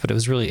stuff, but it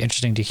was really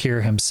interesting to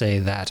hear him say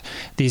that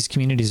these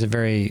communities are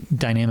very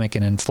dynamic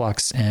and in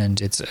flux,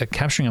 and it's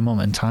capturing a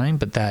moment in time,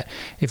 but that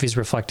if he's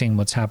reflecting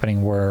what's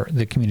happening where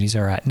the communities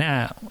are at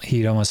now,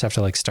 he'd almost have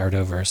to start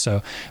over.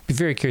 So be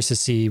very curious to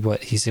see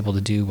what he's able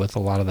to do with a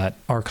lot of that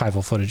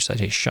archival footage that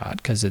he shot,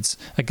 because it's,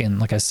 again,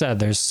 like I said,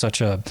 there's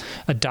such a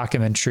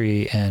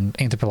documentary and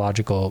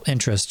anthropological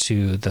interest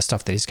to the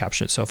stuff that he's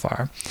captured so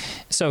far.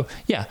 So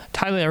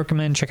highly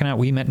recommend checking out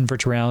We Met in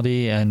Virtual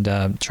Reality, and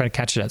try to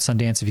catch it at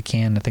Sundance if you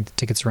can. I think the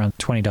ticket's around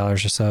 $20 or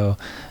so.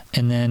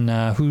 And then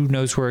who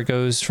knows where it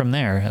goes from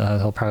there.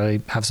 He'll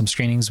probably have some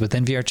screenings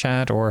within VR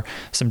Chat, or for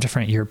some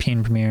different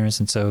European premieres.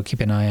 And so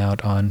keep an eye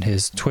out on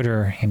his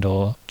Twitter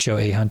handle, Joe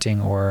A.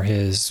 Hunting, or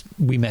his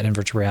We Met in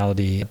Virtual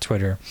Reality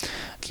Twitter.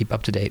 Keep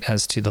up to date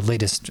as to the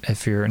latest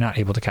if you're not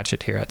able to catch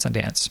it here at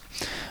Sundance.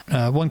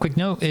 One quick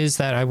note is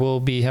that I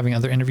will be having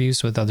other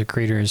interviews with other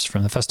creators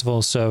from the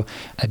festival. So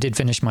I did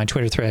finish my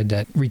Twitter thread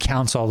that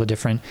recounts all the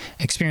different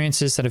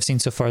experiences that I've seen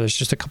so far. There's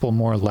just a couple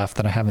more left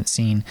that I haven't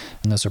seen,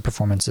 and those are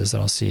performances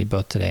that I'll see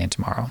both today and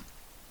tomorrow.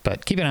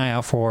 But keep an eye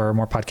out for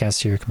more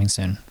podcasts here coming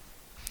soon.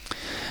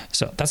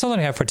 So that's all that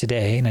I have for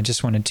today. And I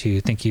just wanted to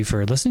thank you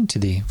for listening to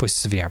the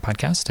Voices of VR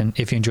podcast. And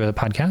if you enjoy the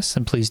podcast,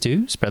 then please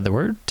do spread the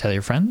word, tell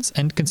your friends,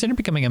 and consider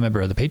becoming a member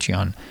of the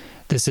Patreon.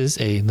 This is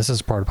a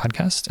part of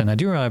podcast, and I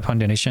do rely upon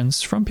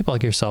donations from people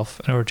like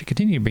yourself in order to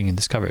continue bringing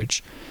this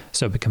coverage.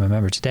 So become a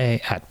member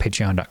today at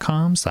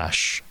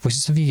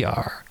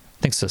patreon.com/voicesofvr.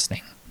 Thanks for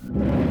listening.